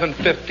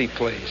 $11.50,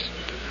 please.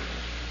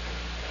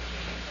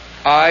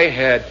 I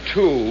had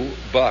 $2.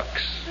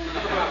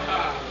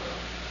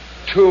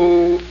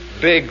 2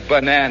 big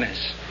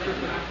bananas.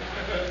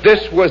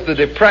 This was the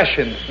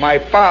Depression. My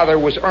father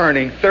was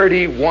earning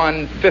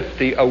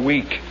 $31.50 a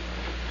week.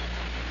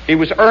 He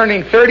was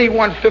earning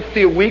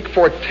 $31.50 a week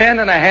for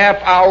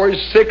 10.5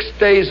 hours, 6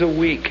 days a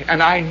week,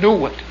 and I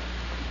knew it.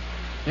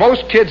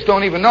 Most kids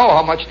don't even know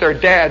how much their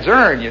dads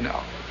earn,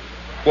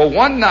 Well,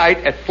 one night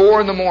at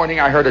 4 a.m,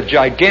 I heard a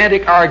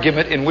gigantic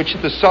argument in which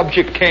the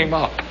subject came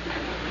up.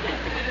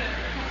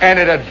 And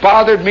it had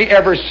bothered me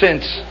ever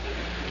since.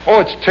 Oh,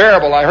 it's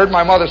terrible. I heard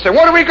my mother say,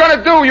 what are we going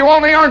to do? You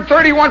only earn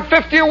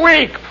 $31.50 a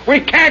week. We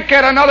can't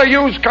get another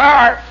used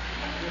car.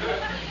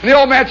 And the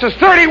old man says,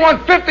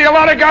 $31.50, a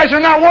lot of guys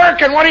are not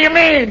working. What do you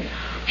mean?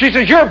 She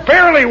says, you're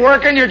barely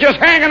working. You're just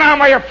hanging on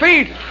by your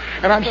feet.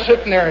 And I'm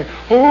sitting there,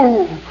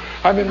 ooh.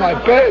 I'm in my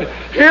bed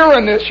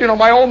hearing this.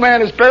 My old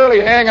man is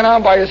barely hanging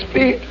on by his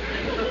feet.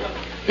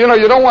 You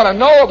don't want to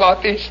know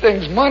about these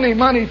things. Money,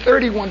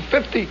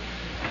 $31.50.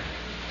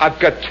 I've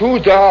got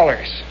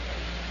 $2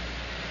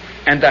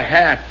 and the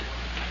hat.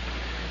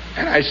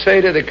 And I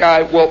say to the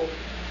guy, well,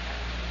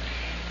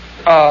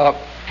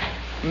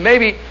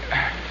 maybe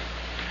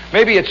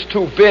it's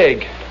too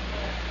big.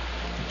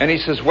 And he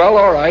says, well,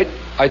 all right.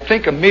 I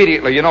think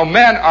immediately,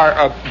 men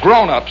are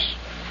grown-ups,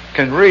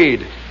 can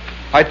read.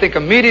 I think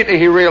immediately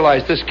he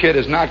realized this kid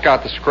has not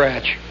got the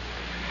scratch.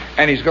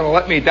 And he's going to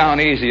let me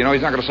down easy.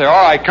 He's not going to say,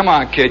 all right, come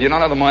on, kid. You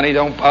don't have the money.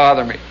 Don't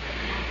bother me.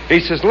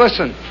 He says,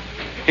 listen.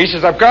 He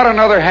says, I've got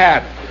another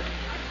hat.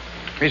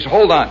 He says,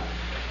 hold on.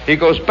 He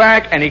goes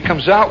back and he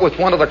comes out with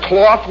one of the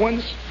cloth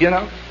ones,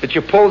 that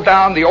you pull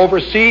down, the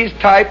overseas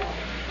type.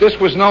 This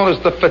was known as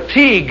the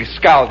fatigue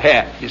scout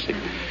hat, you see.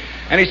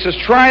 And he says,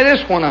 try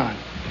this one on.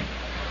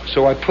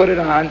 So I put it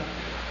on,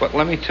 but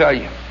let me tell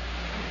you,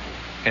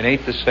 it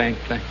ain't the same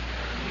thing.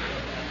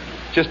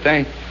 Just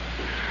ain't.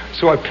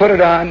 So I put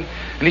it on,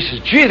 and he says,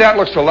 gee, that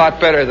looks a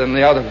lot better than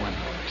the other one.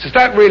 He says,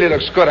 that really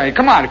looks good on you.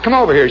 Come on, come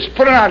over here. He says,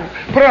 put it on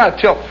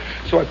tilt.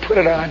 So I put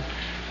it on.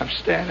 I'm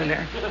standing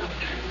there.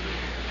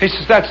 He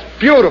says, that's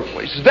beautiful.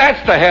 He says,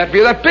 that's the hat.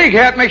 That big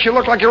hat makes you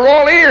look like you're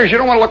all ears. You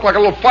don't want to look like a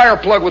little fire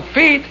plug with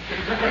feet.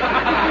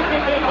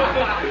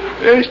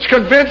 He's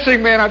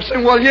convincing me, and I'm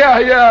saying, well,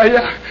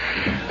 yeah.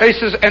 He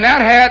says, and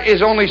that hat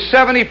is only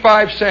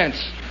 75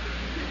 cents.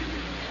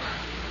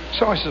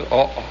 So I said,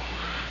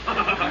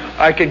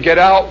 I can get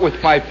out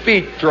with my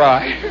feet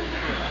dry.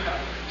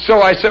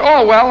 So I said,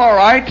 oh, well, all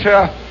right.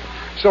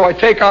 So I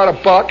take out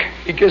 $1.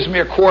 He gives me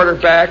a quarter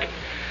back.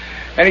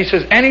 And he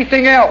says,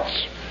 anything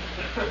else?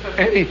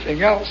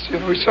 Anything else?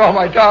 He saw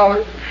my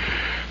dollar.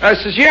 I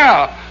says,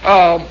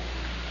 yeah.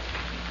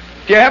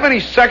 Do you have any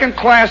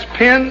second-class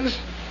pins?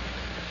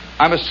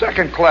 I'm a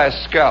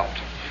second-class scout.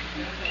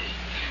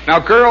 Now,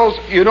 girls,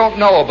 you don't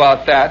know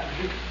about that,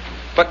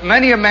 but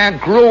many a man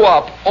grew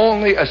up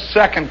only a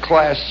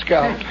second-class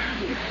scout.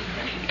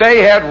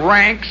 They had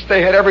ranks,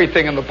 they had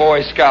everything in the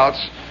Boy Scouts,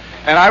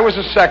 and I was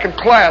a second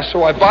class,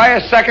 so I buy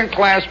a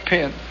second-class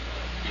pin,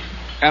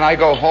 and I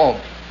go home.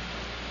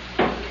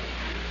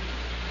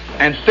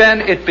 And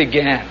then it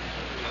began.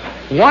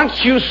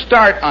 Once you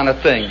start on a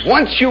thing,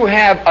 once you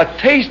have a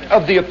taste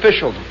of the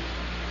officialdom,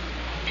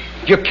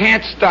 you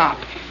can't stop.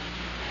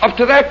 Up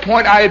to that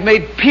point, I had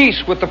made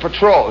peace with the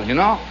patrol,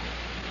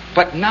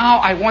 But now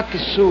I want the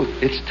suit.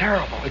 It's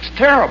terrible. It's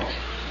terrible.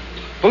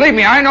 Believe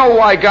me, I know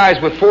why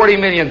guys with $40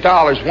 million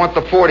want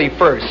the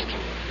 41st.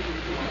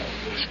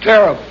 It's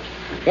terrible.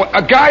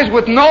 Guys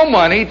with no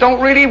money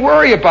don't really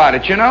worry about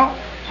it,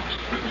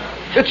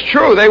 It's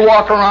true. They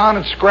walk around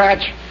and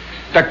scratch.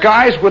 The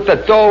guys with the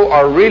dough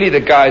are really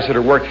the guys that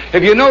are working.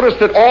 Have you noticed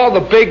that all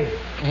the big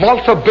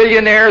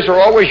multi-billionaires are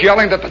always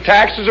yelling that the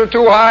taxes are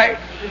too high?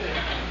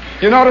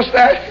 You notice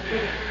that?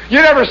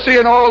 You never see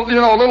an old,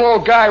 little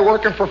old guy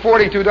working for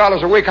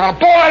 $42 a week on,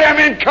 boy, them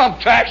income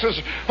taxes.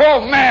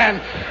 Oh,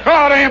 man.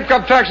 Oh, the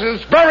income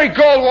taxes. It's Barry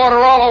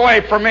Goldwater all the way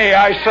for me,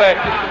 I say.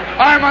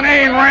 I'm an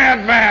Ayn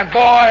Rand man,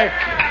 boy.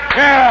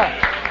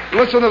 Yeah.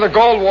 Listen to the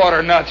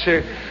Goldwater nuts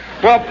here.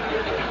 Well,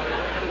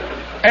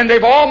 and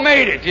they've all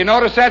made it. You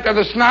notice that? They're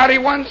the snotty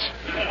ones.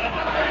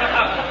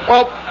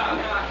 Well,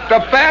 the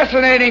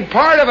fascinating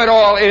part of it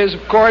all is,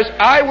 of course,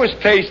 I was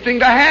tasting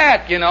the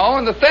hat,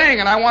 and the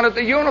thing, and I wanted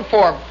the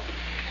uniform.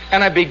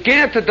 And I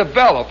began to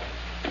develop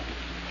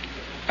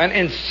an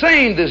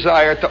insane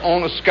desire to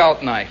own a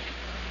scout knife.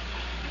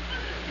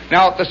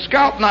 Now, the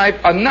scout knife,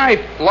 a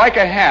knife like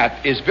a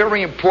hat, is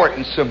very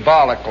important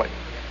symbolically.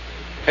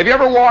 Have you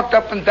ever walked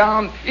up and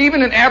down,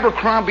 even in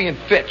Abercrombie and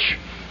Fitch,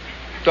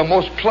 the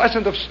most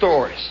pleasant of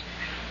stores?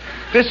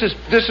 This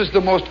is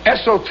the most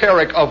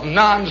esoteric of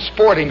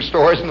non-sporting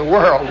stores in the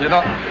world,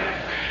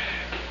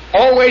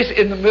 Always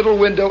in the middle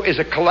window is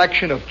a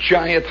collection of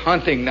giant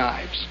hunting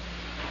knives.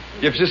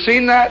 Have you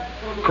seen that?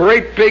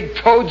 Great big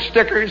toad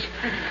stickers.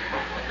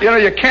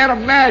 You can't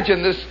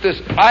imagine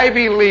this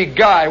Ivy League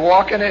guy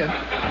walking in.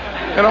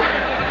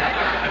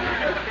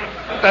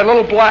 That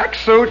little black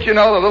suit, the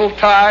little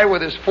tie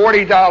with his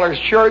 $40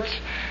 shirts.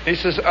 He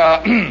says,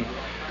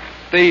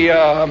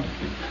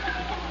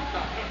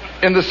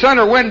 in the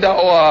center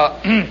window,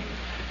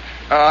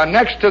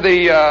 next to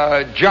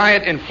the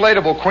giant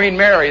inflatable Queen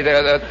Mary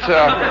there,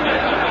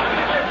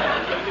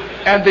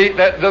 and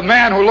the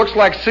man who looks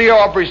like C.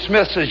 Aubrey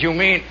Smith says, you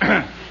mean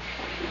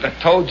the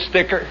toad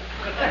sticker?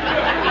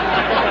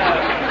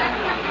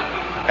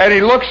 And he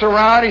looks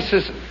around, he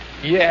says,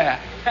 yeah.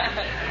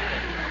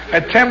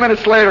 And 10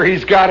 minutes later,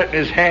 he's got it in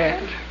his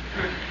hand.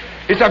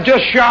 He says, I'm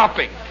just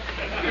shopping.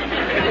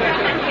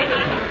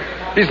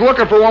 He's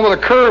looking for one with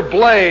a curved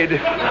blade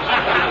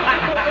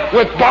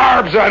with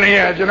barbs on the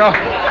end,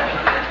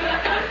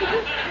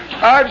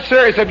 I'm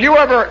serious. Have you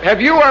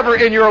ever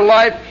in your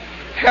life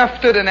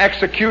hefted an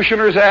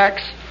executioner's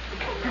axe?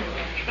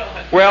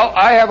 Well,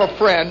 I have a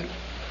friend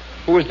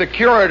who is the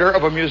curator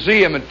of a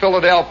museum in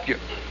Philadelphia.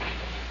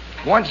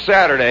 One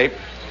Saturday,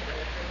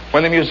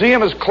 when the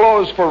museum is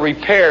closed for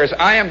repairs,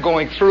 I am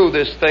going through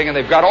this thing, and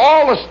they've got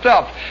all the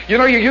stuff.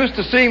 You're used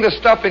to seeing the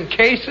stuff in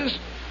cases.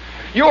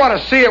 You ought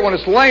to see it when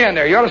it's laying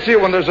there. You ought to see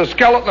it when there's a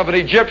skeleton of an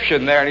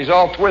Egyptian there, and he's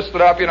all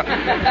twisted up,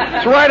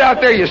 It's right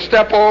out there. You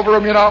step over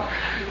him,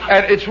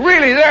 and it's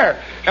really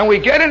there. And we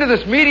get into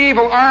this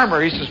medieval armor.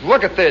 He says,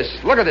 look at this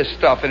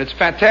stuff, and it's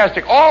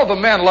fantastic. All the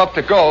men love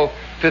to go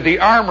to the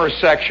armor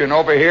section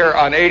over here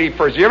on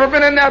 81st. You ever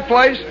been in that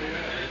place?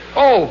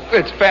 Oh,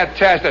 it's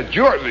fantastic.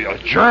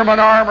 German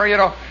armor, you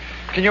know.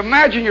 Can you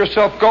imagine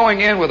yourself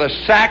going in with a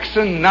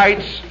Saxon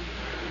Knights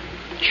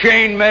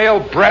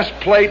chainmail,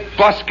 breastplate,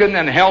 buskin,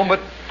 and helmet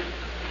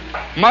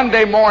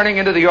Monday morning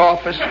into the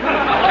office?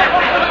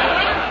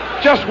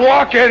 Just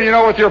walk in, you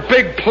know, with your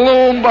big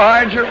plume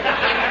behind you.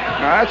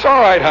 That's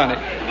all right, honey.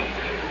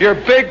 Your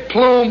big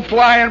plume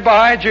flying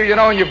behind you, you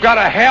know, and you've got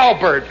a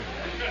halberd.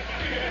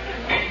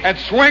 And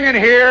swinging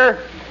here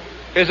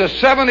is a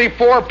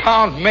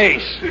 74-pound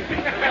mace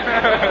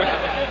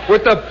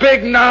with the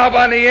big knob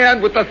on the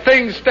end with the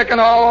thing sticking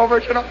all over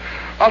it, you know.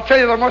 I'll tell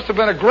you, there must have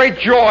been a great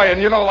joy, and,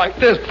 you know, like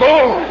this,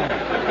 boom.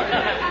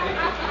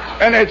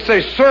 And they'd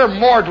say, Sir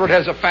Mordred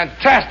has a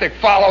fantastic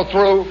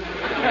follow-through. You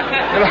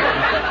know,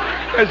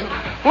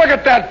 look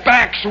at that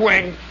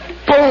backswing.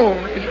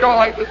 Boom. He's going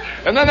like this.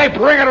 And then they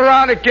bring it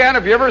around again.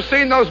 Have you ever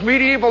seen those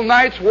medieval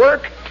knights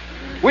work?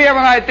 We have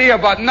an idea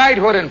about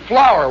knighthood in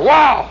flower.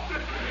 Wow.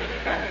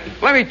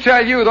 Let me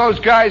tell you, those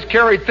guys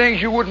carried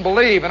things you wouldn't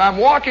believe. And I'm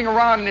walking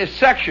around in this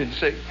section,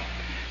 see,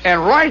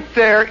 and right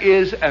there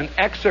is an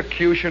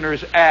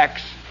executioner's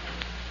axe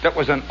that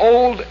was an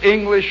old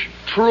English,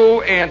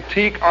 true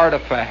antique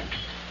artifact.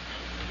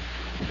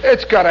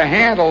 It's got a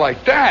handle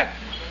like that.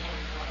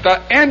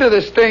 The end of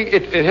this thing,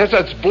 it has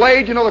its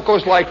blade, you know, that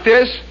goes like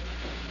this.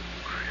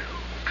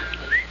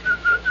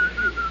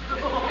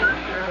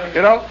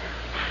 You know?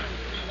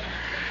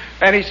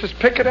 And he says,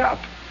 pick it up.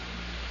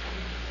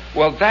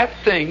 Well, that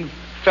thing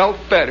felt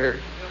better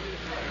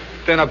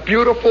than a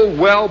beautiful,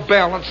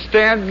 well-balanced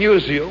Stan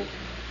Musial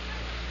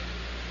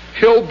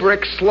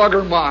Hillbrick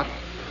Slugger model.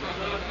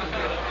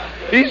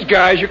 These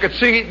guys, you could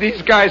see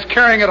these guys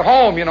carrying it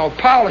home, you know,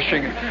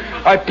 polishing it.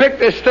 I pick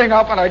this thing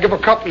up and I give a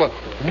couple of,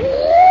 you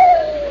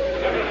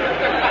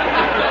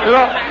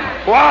know,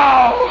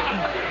 wow.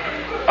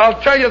 I'll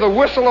tell you, the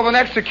whistle of an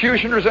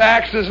executioner's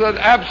axe is an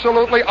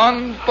absolutely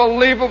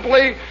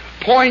unbelievably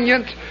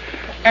poignant,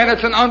 and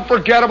it's an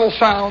unforgettable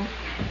sound.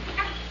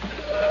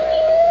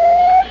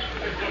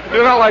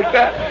 You know, like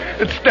that.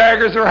 It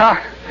staggers around.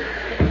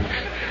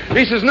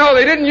 He says, no,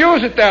 they didn't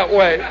use it that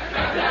way.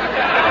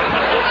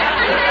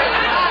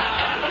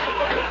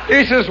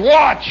 He says,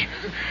 watch.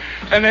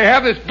 And they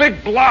have this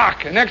big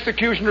block, an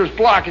executioner's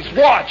block. He says,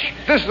 watch.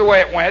 This is the way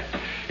it went.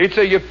 He'd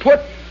say, you put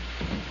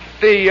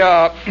the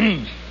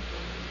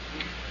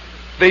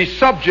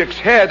subject's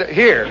head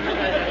here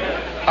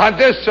on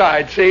this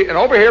side, see, and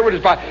over here with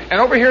his body,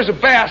 and over here's a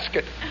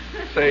basket,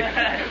 see,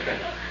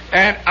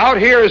 and out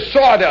here is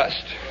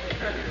sawdust,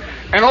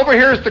 and over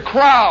here's the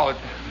crowd,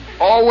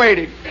 all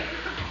waiting.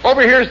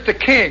 Over here's the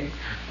king.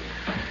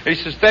 He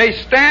says, they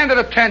stand at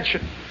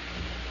attention.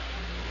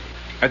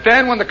 And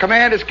then when the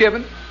command is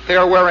given, they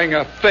are wearing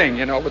a thing,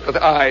 you know, with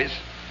the eyes.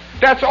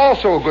 That's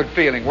also a good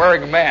feeling,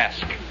 wearing a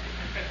mask.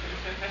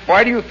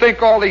 Why do you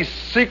think all these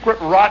secret,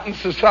 rotten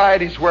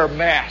societies wear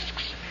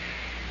masks?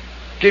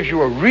 Gives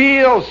you a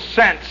real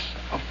sense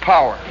of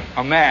power,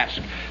 a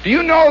mask. Do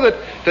you know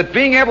that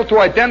being able to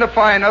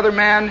identify another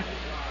man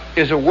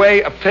is a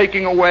way of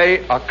taking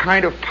away a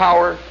kind of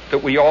power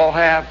that we all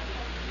have?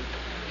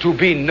 To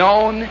be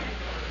known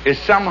is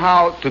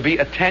somehow to be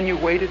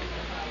attenuated,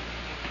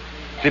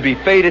 to be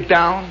faded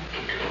down.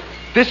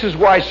 This is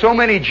why so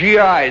many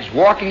GIs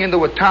walking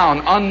into a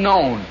town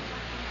unknown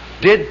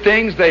did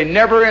things they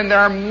never in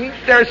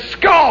their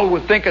skull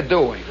would think of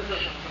doing.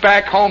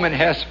 Back home in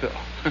Hessville,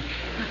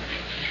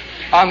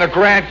 on the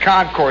Grand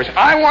Concourse.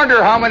 I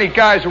wonder how many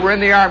guys who were in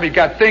the Army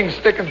got things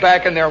sticking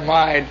back in their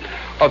mind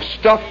of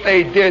stuff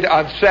they did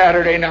on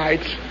Saturday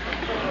nights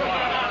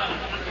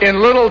in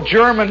little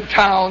German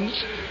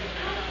towns,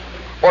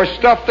 or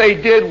stuff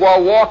they did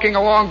while walking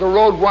along the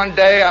road one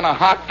day on a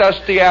hot,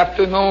 dusty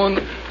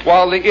afternoon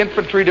while the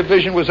infantry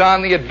division was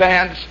on the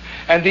advance,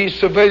 and these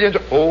civilians,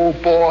 oh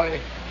boy,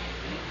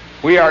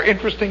 we are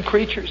interesting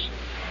creatures.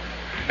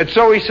 And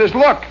so he says,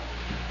 look,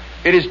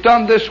 it is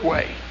done this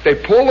way. They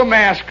pull the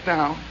mask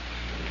down,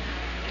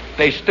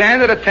 they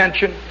stand at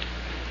attention,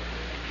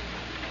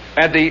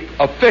 and the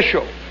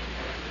official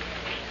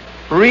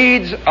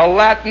reads a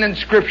Latin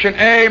inscription,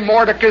 E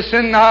mordicus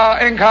in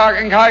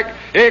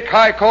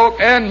haec hoc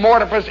en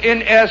mortifus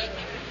in est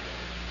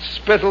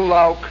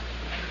spitalauk.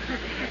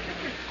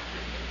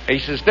 He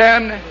says,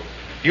 then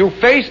you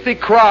face the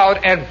crowd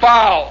and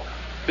bow.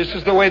 This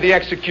is the way the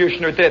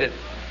executioner did it.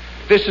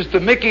 This is the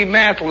Mickey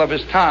Mantle of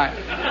his time.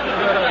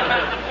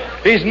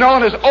 He's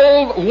known as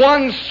Old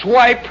One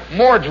Swipe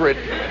Mordred,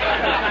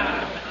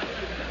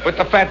 with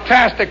the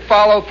fantastic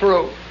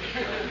follow-through.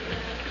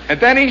 And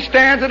then he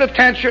stands at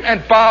attention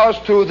and bows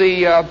to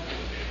the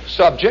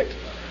subject,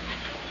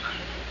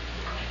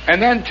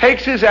 and then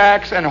takes his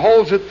axe and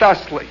holds it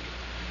thusly.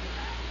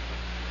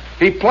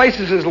 He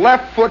places his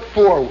left foot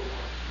forward.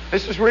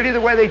 This is really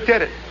the way they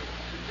did it.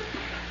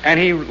 And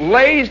he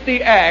lays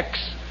the axe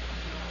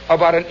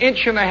about 1.5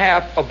 inches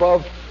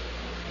above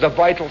the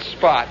vital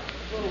spot.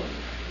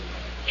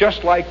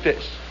 Just like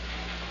this.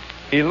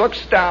 He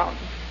looks down,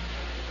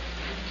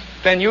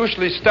 then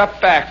usually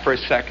step back for a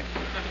second.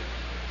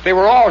 They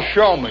were all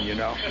showmen, you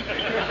know.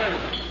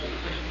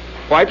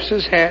 Wipes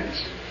his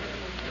hands,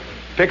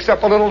 picks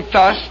up a little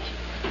dust,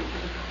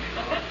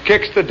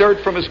 kicks the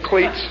dirt from his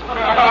cleats,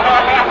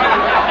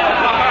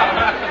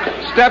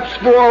 steps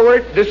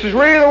forward. This is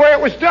really the way it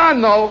was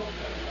done, though.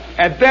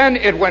 And then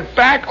it went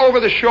back over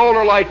the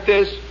shoulder like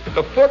this.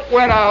 The foot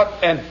went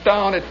out, and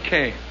down it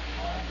came.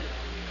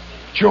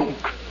 Junk.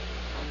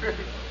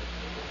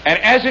 And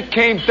as it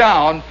came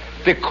down,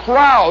 the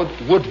crowd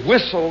would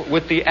whistle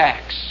with the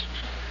axe.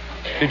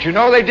 Did you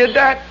know they did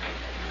that?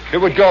 It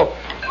would go,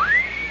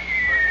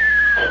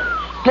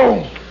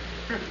 boom.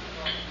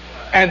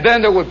 And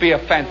then there would be a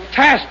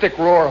fantastic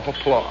roar of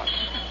applause.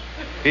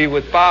 He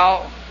would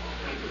bow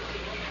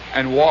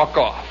and walk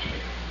off.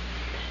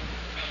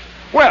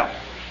 Well,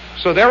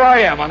 so there I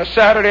am on a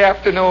Saturday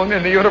afternoon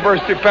in the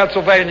University of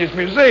Pennsylvania's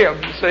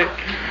museum, you see.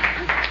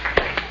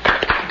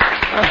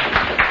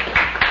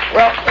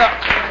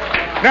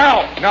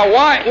 Now,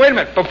 why? Wait a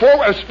minute.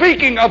 Before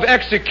speaking of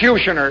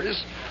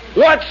executioners,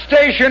 what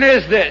station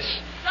is this?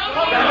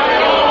 AM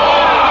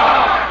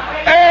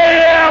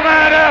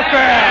and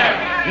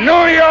FM.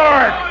 New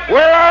York.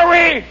 Where are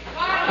we?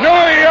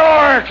 New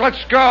York.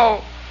 Let's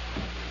go.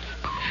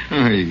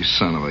 Oh, you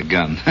son of a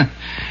gun.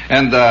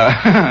 And,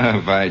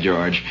 by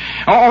George.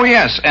 Oh,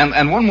 yes,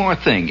 and one more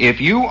thing. If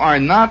you are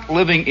not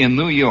living in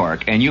New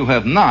York and you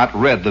have not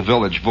read The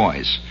Village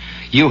Voice,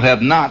 you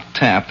have not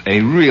tapped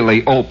a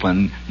really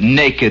open,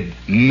 naked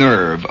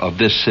nerve of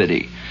this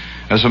city.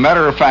 As a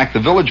matter of fact, The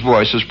Village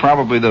Voice is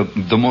probably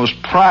the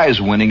most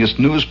prize-winningest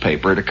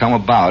newspaper to come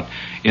about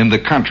in the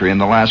country in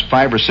the last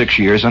 5 or 6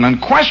 years, and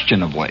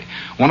unquestionably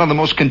one of the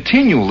most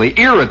continually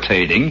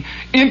irritating,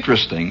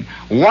 interesting,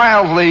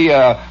 wildly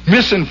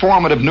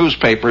misinformative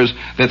newspapers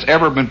that's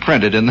ever been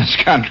printed in this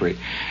country.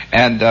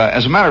 And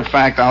as a matter of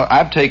fact,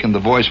 I've taken The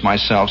Voice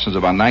myself since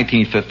about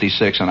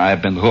 1956, and I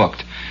have been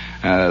hooked.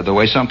 The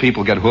way some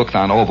people get hooked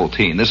on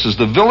Ovaltine. This is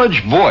The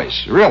Village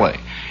Voice, really.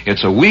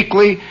 It's a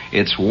weekly,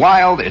 it's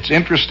wild, it's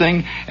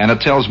interesting, and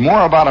it tells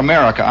more about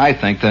America, I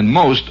think, than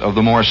most of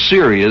the more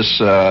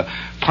serious,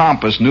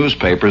 pompous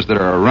newspapers that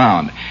are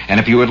around. And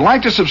if you would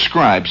like to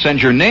subscribe,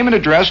 send your name and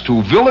address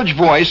to Village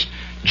Voice,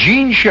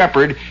 Gene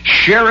Shepard,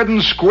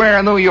 Sheridan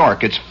Square, New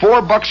York. It's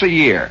 $4 a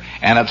year,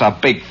 and it's a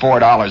big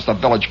 $4. The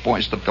Village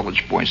Voice, The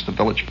Village Voice, The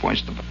Village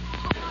Voice, The Village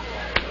Voice.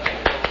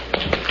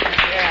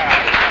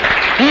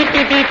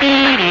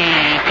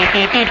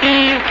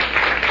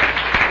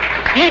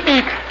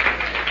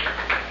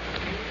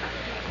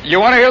 You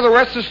want to hear the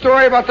rest of the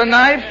story about the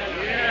knife?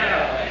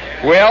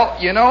 Yeah. Well,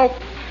 you know,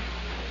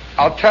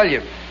 I'll tell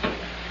you.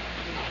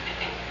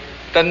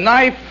 The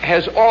knife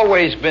has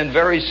always been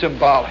very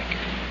symbolic.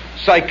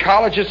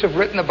 Psychologists have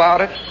written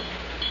about it.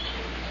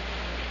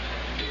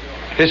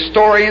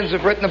 Historians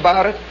have written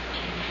about it.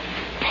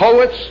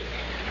 Poets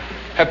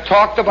have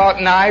talked about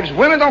knives.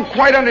 Women don't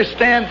quite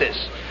understand this.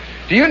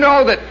 Do you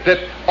know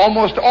that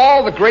almost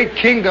all the great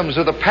kingdoms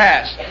of the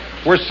past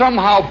were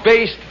somehow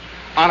based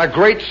on a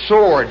great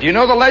sword? Do you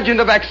know the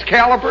legend of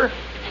Excalibur?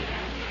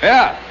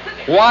 Yeah.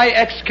 Why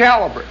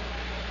Excalibur?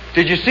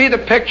 Did you see the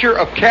picture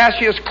of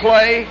Cassius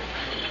Clay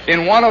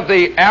in one of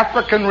the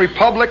African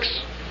republics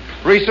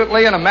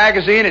recently in a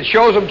magazine? It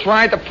shows him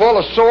trying to pull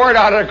a sword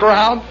out of the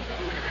ground.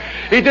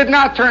 He did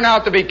not turn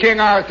out to be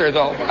King Arthur,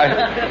 though.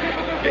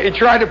 He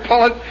tried to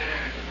pull it.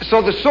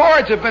 So the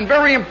swords have been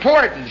very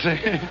important.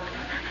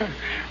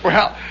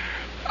 Well,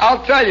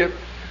 I'll tell you,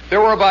 there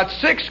were about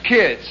 6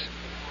 kids.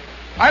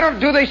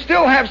 Do they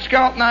still have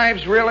scout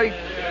knives, really?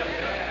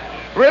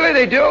 Really,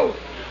 they do?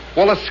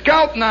 Well, a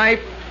scout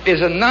knife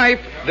is a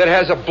knife that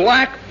has a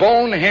black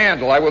bone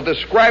handle. I will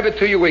describe it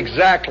to you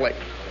exactly.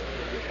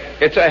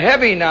 It's a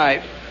heavy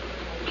knife,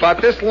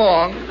 about this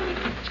long.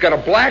 It's got a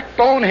black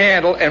bone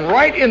handle, and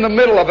right in the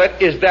middle of it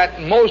is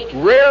that most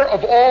rare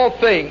of all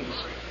things,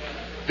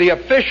 the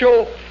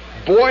official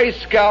Boy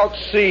Scout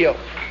seal.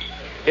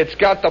 It's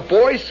got the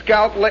Boy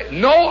Scout...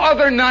 No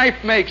other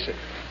knife makes it.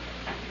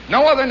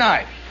 No other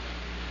knife.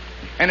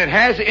 And it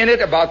has in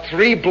it about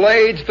 3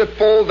 blades that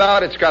fold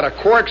out. It's got a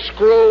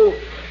corkscrew.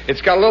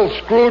 It's got a little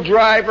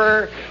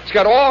screwdriver. It's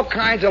got all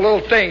kinds of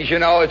little things, you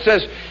know. It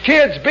says,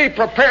 kids, be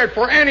prepared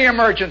for any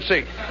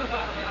emergency.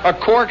 A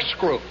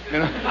corkscrew, you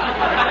know.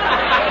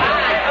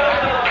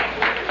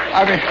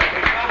 I mean,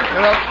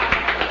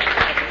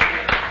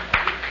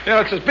 you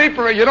know, it says, be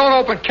prepared. You don't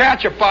open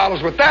ketchup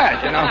bottles with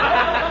that, you know.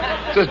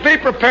 It says, be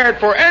prepared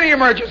for any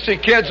emergency,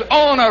 kids.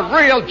 Own a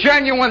real,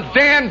 genuine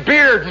Dan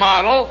Beard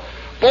model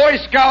Boy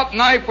Scout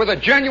knife with a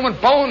genuine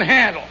bone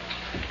handle.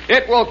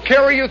 It will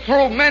carry you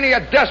through many a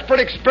desperate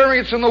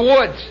experience in the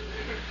woods.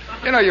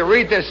 You know, you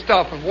read this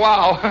stuff and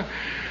wow.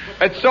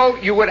 And so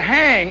you would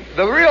hang,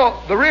 the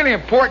really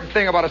important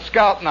thing about a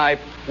scout knife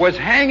was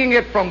hanging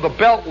it from the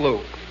belt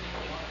loop.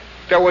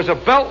 There was a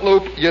belt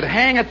loop, you'd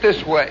hang it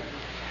this way.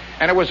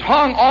 And it was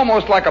hung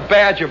almost like a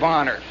badge of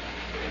honor.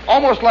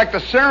 Almost like the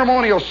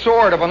ceremonial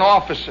sword of an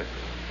officer.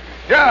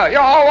 Yeah,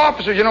 all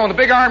officers, you know, in the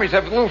big armies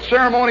have little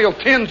ceremonial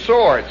tin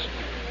swords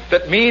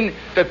that mean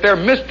that they're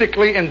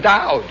mystically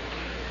endowed.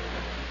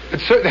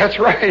 That's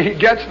right, he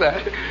gets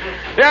that.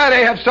 Yeah,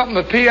 they have something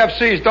that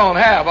PFCs don't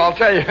have, I'll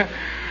tell you.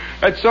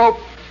 And so,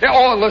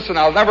 oh, listen,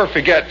 I'll never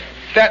forget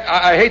that.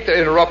 I hate to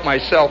interrupt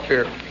myself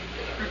here.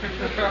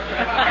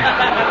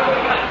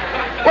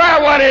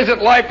 Well, what is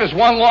it? Life is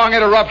one long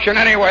interruption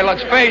anyway,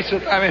 let's face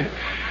it. I mean,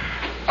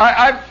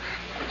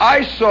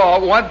 I saw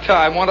one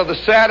time one of the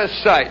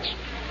saddest sights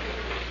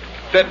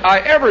that I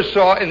ever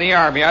saw in the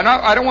Army.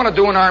 I don't want to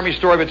do an Army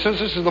story, but since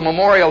this is the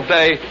Memorial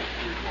Day,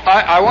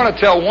 I want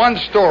to tell one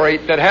story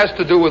that has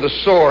to do with a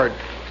sword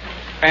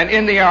and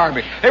in the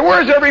Army. Hey,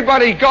 where's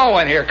everybody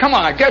going here? Come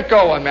on, get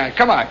going, man.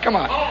 Come on.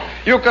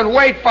 You can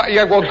wait.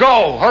 Yeah, well,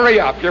 go. Hurry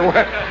up.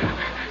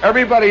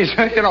 Everybody's,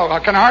 I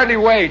can hardly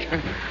wait.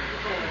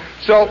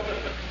 So,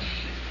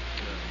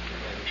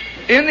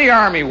 in the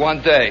Army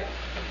one day,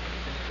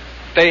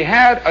 they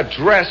had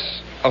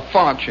a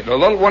function,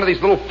 one of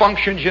these little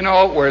functions,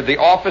 where the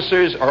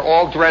officers are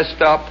all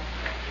dressed up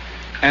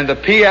and the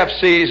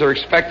PFCs are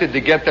expected to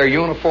get their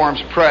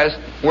uniforms pressed,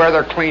 wear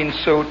their clean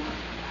suit.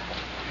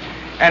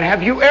 And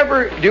have you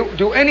ever,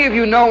 do any of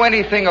you know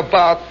anything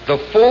about the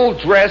full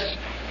dress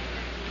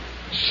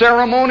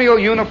ceremonial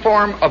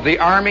uniform of the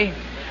Army?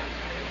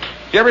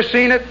 You ever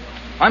seen it?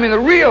 I mean, the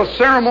real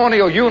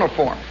ceremonial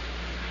uniform.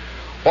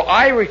 Well,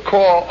 I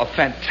recall a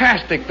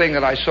fantastic thing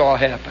that I saw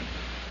happen.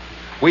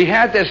 We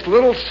had this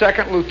little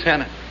second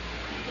lieutenant,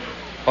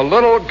 a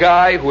little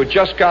guy who had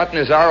just gotten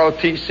his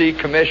ROTC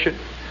commission,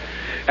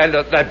 and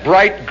that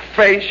bright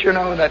face,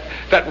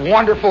 that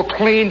wonderful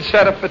clean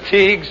set of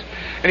fatigues,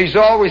 and he's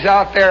always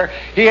out there.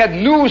 He had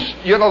new,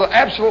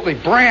 absolutely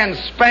brand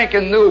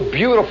spanking new,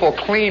 beautiful,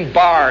 clean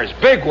bars,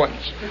 big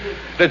ones,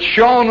 that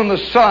shone in the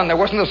sun. There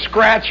wasn't a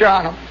scratch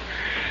on them.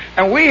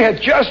 And we had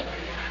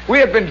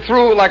been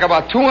through like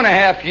about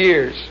 2.5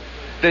 years,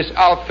 this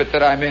outfit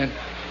that I'm in.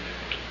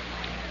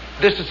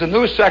 This is a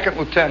new second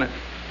lieutenant.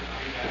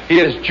 He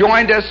has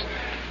joined us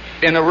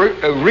in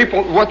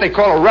what they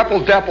call a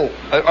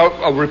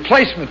a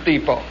replacement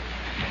depot.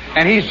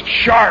 And he's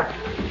sharp.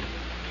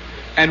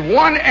 And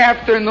one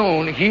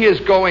afternoon, he is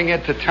going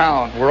into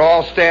town. We're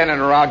all standing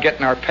around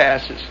getting our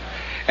passes.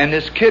 And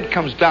this kid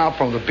comes down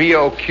from the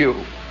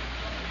BOQ.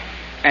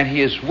 And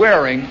he is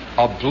wearing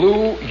a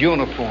blue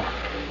uniform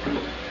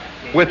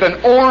with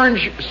an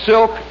orange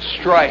silk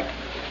stripe.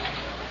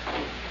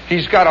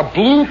 He's got a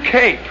blue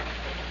cape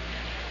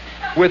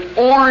with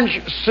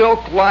orange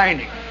silk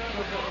lining.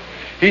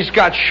 He's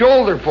got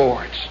shoulder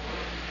boards.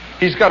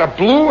 He's got a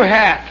blue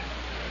hat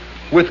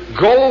with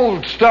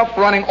gold stuff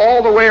running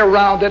all the way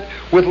around it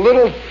with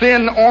little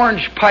thin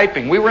orange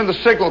piping. We were in the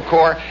Signal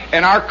Corps,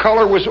 and our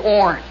color was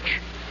orange.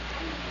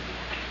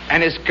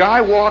 And this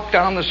guy walked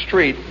down the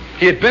street.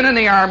 He had been in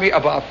the Army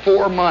about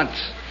 4 months,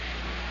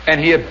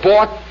 and he had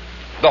bought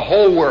the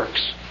whole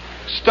works.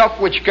 Stuff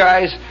which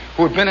guys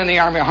who had been in the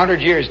Army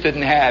 100 years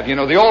didn't have.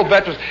 The old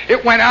veterans.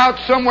 It went out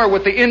somewhere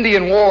with the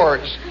Indian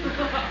Wars.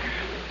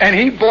 And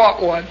he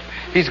bought one.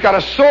 He's got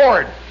a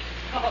sword.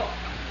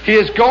 He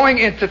is going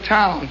into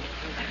town.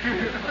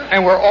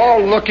 And we're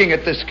all looking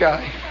at this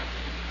guy,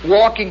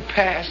 walking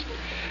past.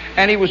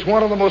 And he was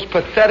one of the most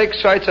pathetic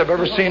sights I've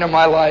ever seen in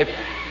my life.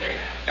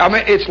 I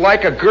mean, it's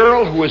like a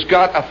girl who has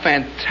got a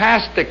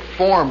fantastic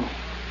form.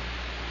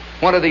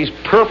 One of these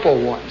purple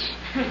ones.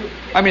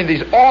 I mean,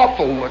 these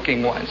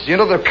awful-looking ones.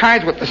 The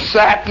kinds with the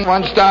satin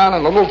runs down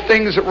and the little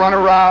things that run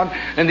around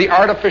and the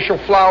artificial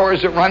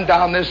flowers that run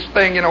down this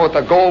thing, with the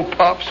gold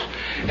puffs.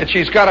 And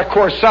she's got a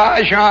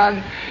corsage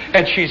on,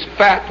 and she's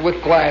fat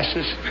with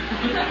glasses.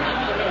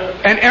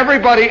 And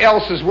everybody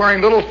else is wearing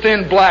little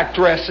thin black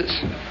dresses.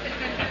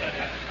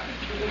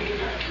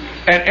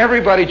 And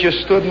everybody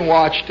just stood and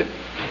watched him.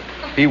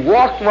 He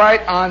walked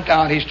right on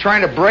down. He's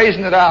trying to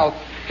brazen it out.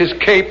 His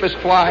cape is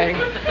flying.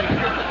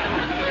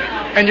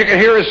 And you can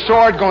hear his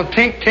sword going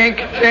tink, tink,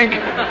 tink.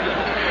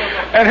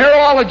 And here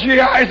all the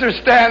GIs are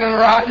standing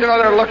around,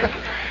 they're looking.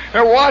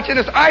 They're watching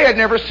this. I had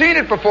never seen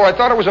it before. I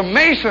thought it was a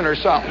Mason or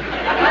something.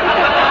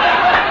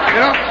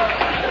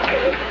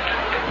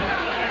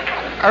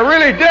 I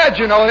really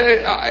did,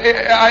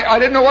 I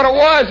didn't know what it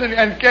was.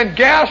 And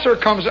Gasser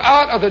comes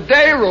out of the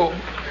day room.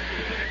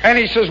 And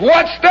he says,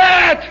 "What's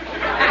that?"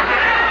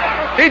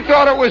 He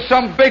thought it was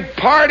some big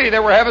party. They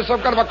were having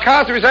some kind of a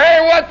concert. He said,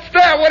 "Hey, what's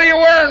that? What are you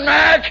wearing,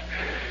 Mac?"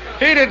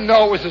 He didn't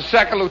know it was the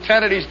second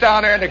lieutenant. He's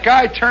down there, and the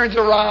guy turns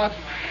around,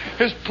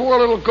 his poor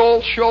little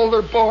gold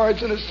shoulder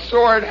boards and his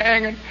sword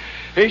hanging.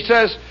 He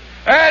says,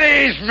 "At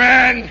ease,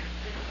 men."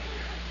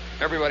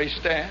 Everybody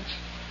stands.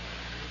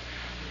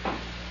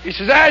 He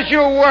says, "As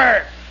you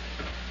were.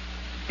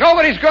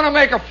 Nobody's going to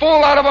make a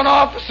fool out of an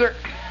officer."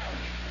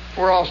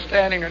 We're all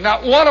standing there.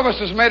 Not one of us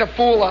has made a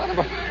fool out of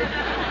him.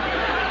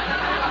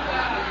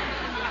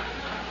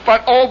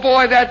 But, oh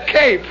boy, that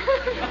cape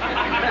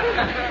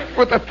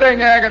with the thing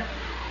hanging.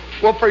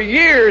 Well, for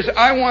years,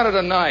 I wanted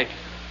a knife,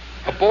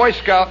 a Boy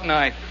Scout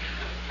knife.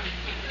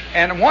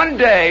 And one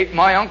day,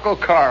 my Uncle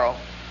Carl,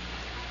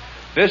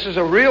 this is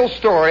a real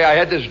story. I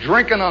had this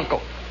drinking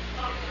uncle,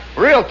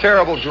 real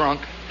terrible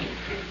drunk.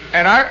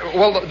 And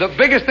the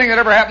biggest thing that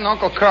ever happened to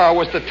Uncle Carl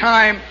was the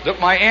time that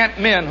my Aunt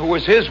Min, who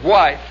was his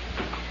wife,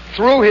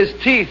 threw his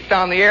teeth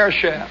down the air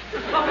shaft.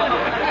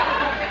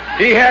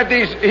 He had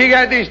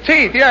these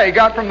teeth, he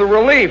got from the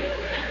relief.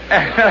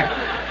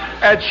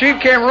 And she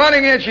came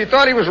running in. She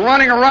thought he was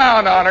running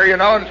around on her,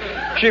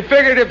 and she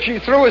figured if she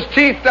threw his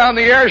teeth down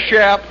the air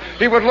shaft,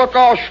 he would look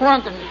all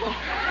shrunken.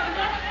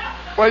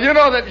 Well, you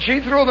know that she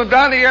threw them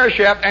down the air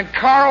shaft, and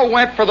Carl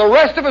went for the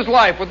rest of his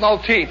life with no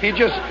teeth. He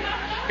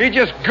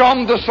just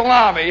gummed the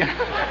salami.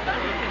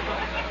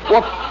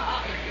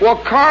 Well,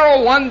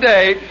 Carl one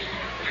day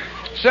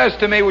says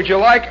to me, "Would you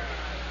like,"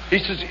 he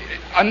says,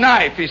 "a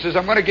knife?" He says,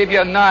 "I'm going to give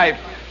you a knife."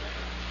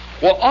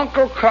 Well,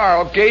 Uncle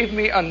Carl gave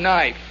me a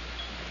knife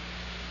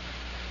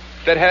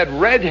that had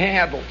red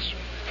handles.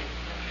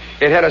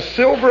 It had a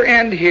silver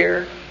end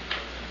here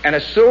and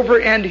a silver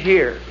end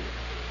here.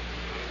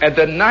 And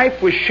the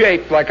knife was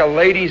shaped like a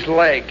lady's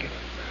leg.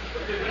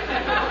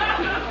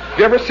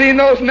 You ever seen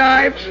those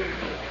knives?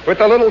 With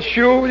the little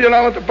shoe,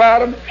 at the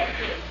bottom?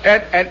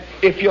 And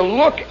if you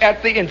look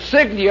at the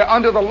insignia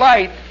under the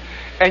light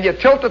and you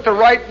tilt it the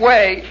right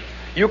way,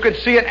 you can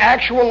see an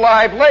actual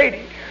live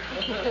lady.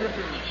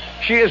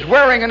 She is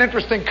wearing an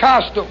interesting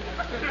costume.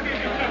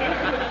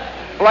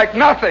 Like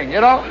nothing,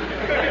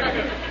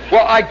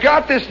 Well, I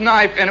got this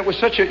knife, and it was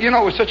such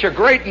a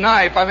great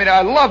knife. I mean,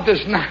 I love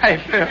this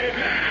knife.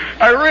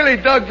 I really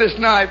dug this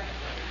knife.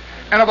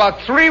 And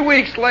about 3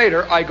 weeks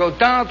later, I go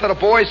down to the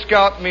Boy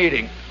Scout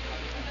meeting.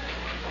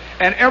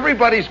 And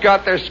everybody's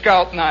got their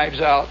scout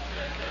knives out.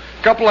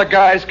 A couple of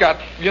guys got,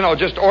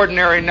 just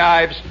ordinary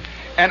knives.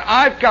 And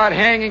I've got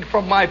hanging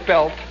from my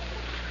belt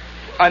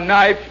a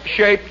knife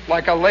shaped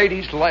like a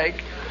lady's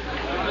leg.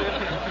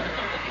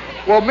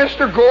 Well,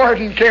 Mr.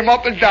 Gordon came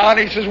up and down.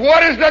 He says,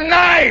 "What is the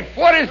knife?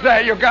 What is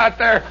that you got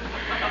there?"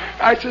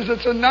 I says,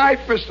 "It's a knife,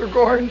 Mr.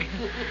 Gordon."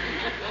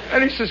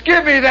 And he says,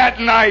 "Give me that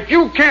knife.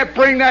 You can't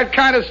bring that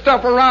kind of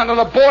stuff around to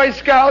the Boy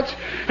Scouts."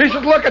 He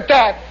says, "Look at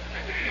that."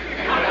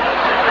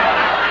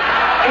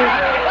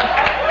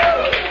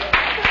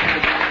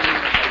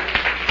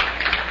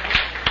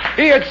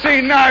 He had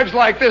seen knives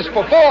like this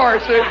before,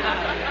 see?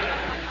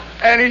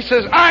 And he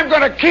says, "I'm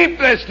going to keep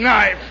this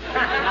knife."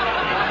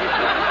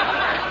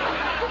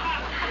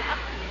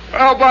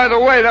 Oh, by the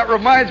way, that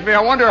reminds me,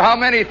 I wonder how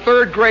many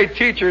third grade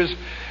teachers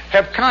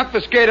have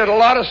confiscated a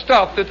lot of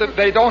stuff that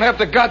they don't have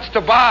the guts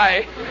to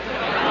buy.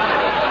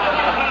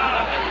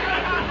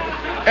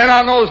 And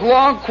on those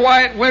long,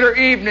 quiet winter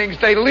evenings,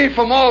 they leaf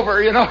them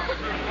over,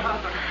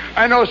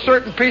 I know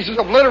certain pieces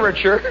of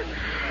literature.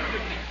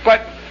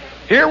 But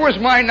here was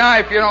my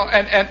knife,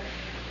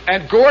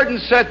 and Gordon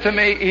said to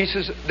me, he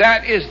says,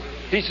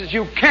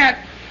 "You can't,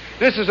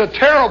 this is a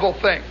terrible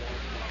thing.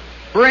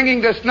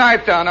 Bringing this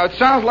knife down." Now, it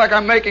sounds like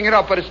I'm making it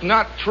up, but it's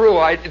not true.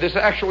 This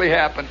actually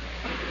happened.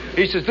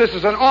 He says, "This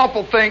is an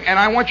awful thing, and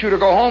I want you to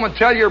go home and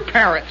tell your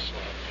parents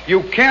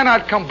you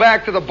cannot come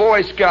back to the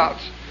Boy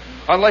Scouts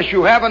unless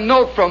you have a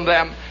note from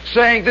them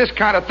saying this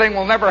kind of thing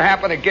will never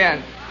happen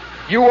again.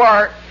 You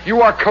are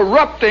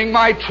corrupting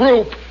my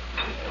troop."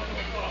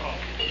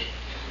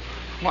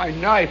 My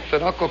knife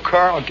that Uncle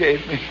Carl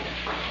gave me.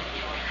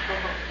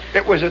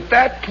 It was at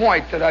that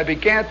point that I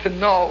began to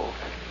know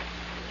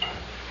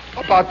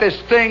about this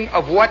thing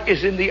of what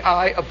is in the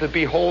eye of the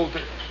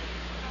beholder.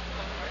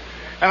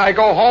 And I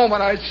go home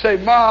and I say,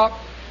 "Ma,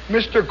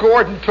 Mr.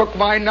 Gordon took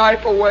my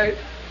knife away."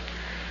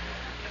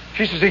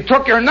 She says, "He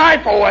took your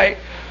knife away?"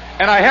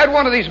 And I had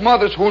one of these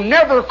mothers who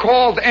never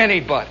called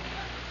anybody.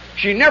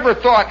 She never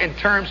thought in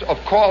terms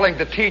of calling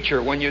the teacher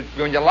when you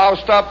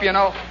loused up,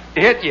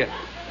 hit you.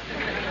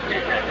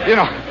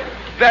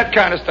 That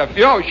kind of stuff.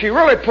 She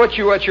really put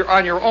you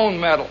on your own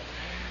mettle.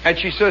 And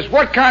she says,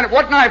 what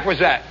knife was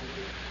that?"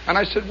 And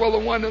I said, "Well, the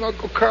one that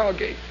Uncle Carl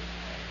gave."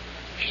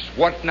 She said,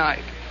 "What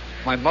knife?"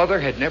 My mother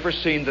had never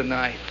seen the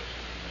knife.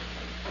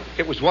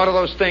 It was one of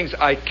those things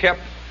I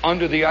kept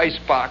under the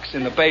icebox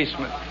in the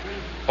basement,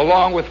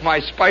 along with my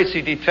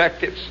spicy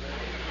detectives.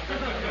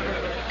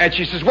 And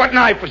she says, "What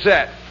knife was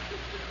that?"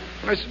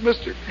 And I said,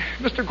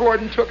 Mr.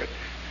 Gordon took it."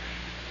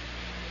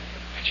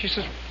 And she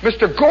says,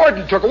 "Mr.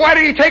 Gordon took it? Why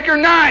did he take your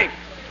knife?"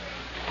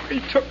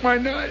 "He took my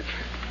knife.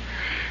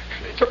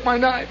 He took my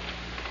knife."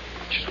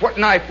 She said, "What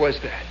knife was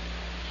that?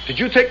 Did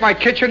you take my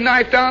kitchen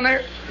knife down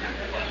there?"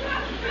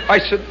 I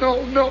said,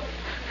 No.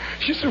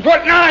 She said,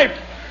 "What knife?"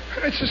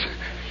 And I said,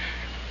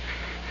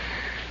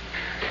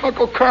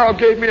 "Uncle Carl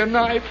gave me a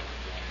knife."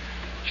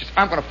 She said,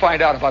 "I'm going to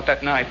find out about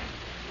that knife."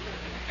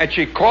 And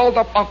she called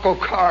up Uncle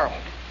Carl.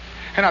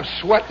 And I'm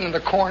sweating in the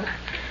corner.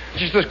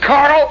 She says,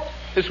 "Carl,"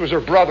 this was her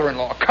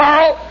brother-in-law,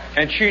 "Carl,"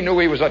 and she knew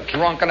he was a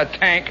drunk in a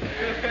tank.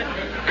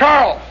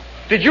 "Carl,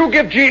 did you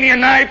give Jeannie a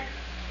knife?"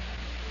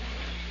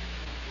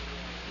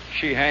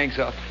 She hangs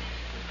up.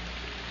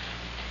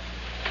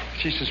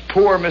 She says,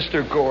 "Poor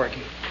Mr.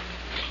 Gordon."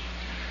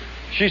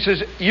 She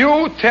says,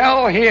 "You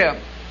tell him,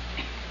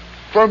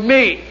 for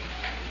me,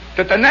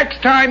 that the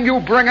next time you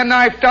bring a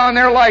knife down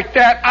there like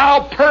that,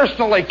 I'll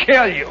personally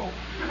kill you."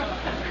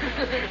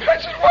 I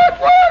said, What?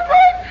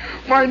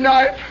 My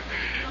knife.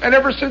 And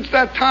ever since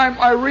that time,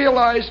 I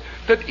realized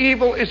that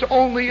evil is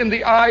only in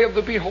the eye of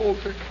the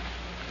beholder.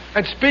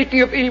 And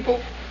speaking of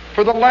evil,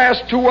 For the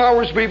last 2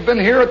 hours we've been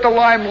here at the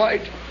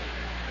Limelight.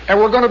 And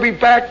we're going to be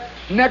back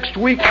next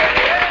week.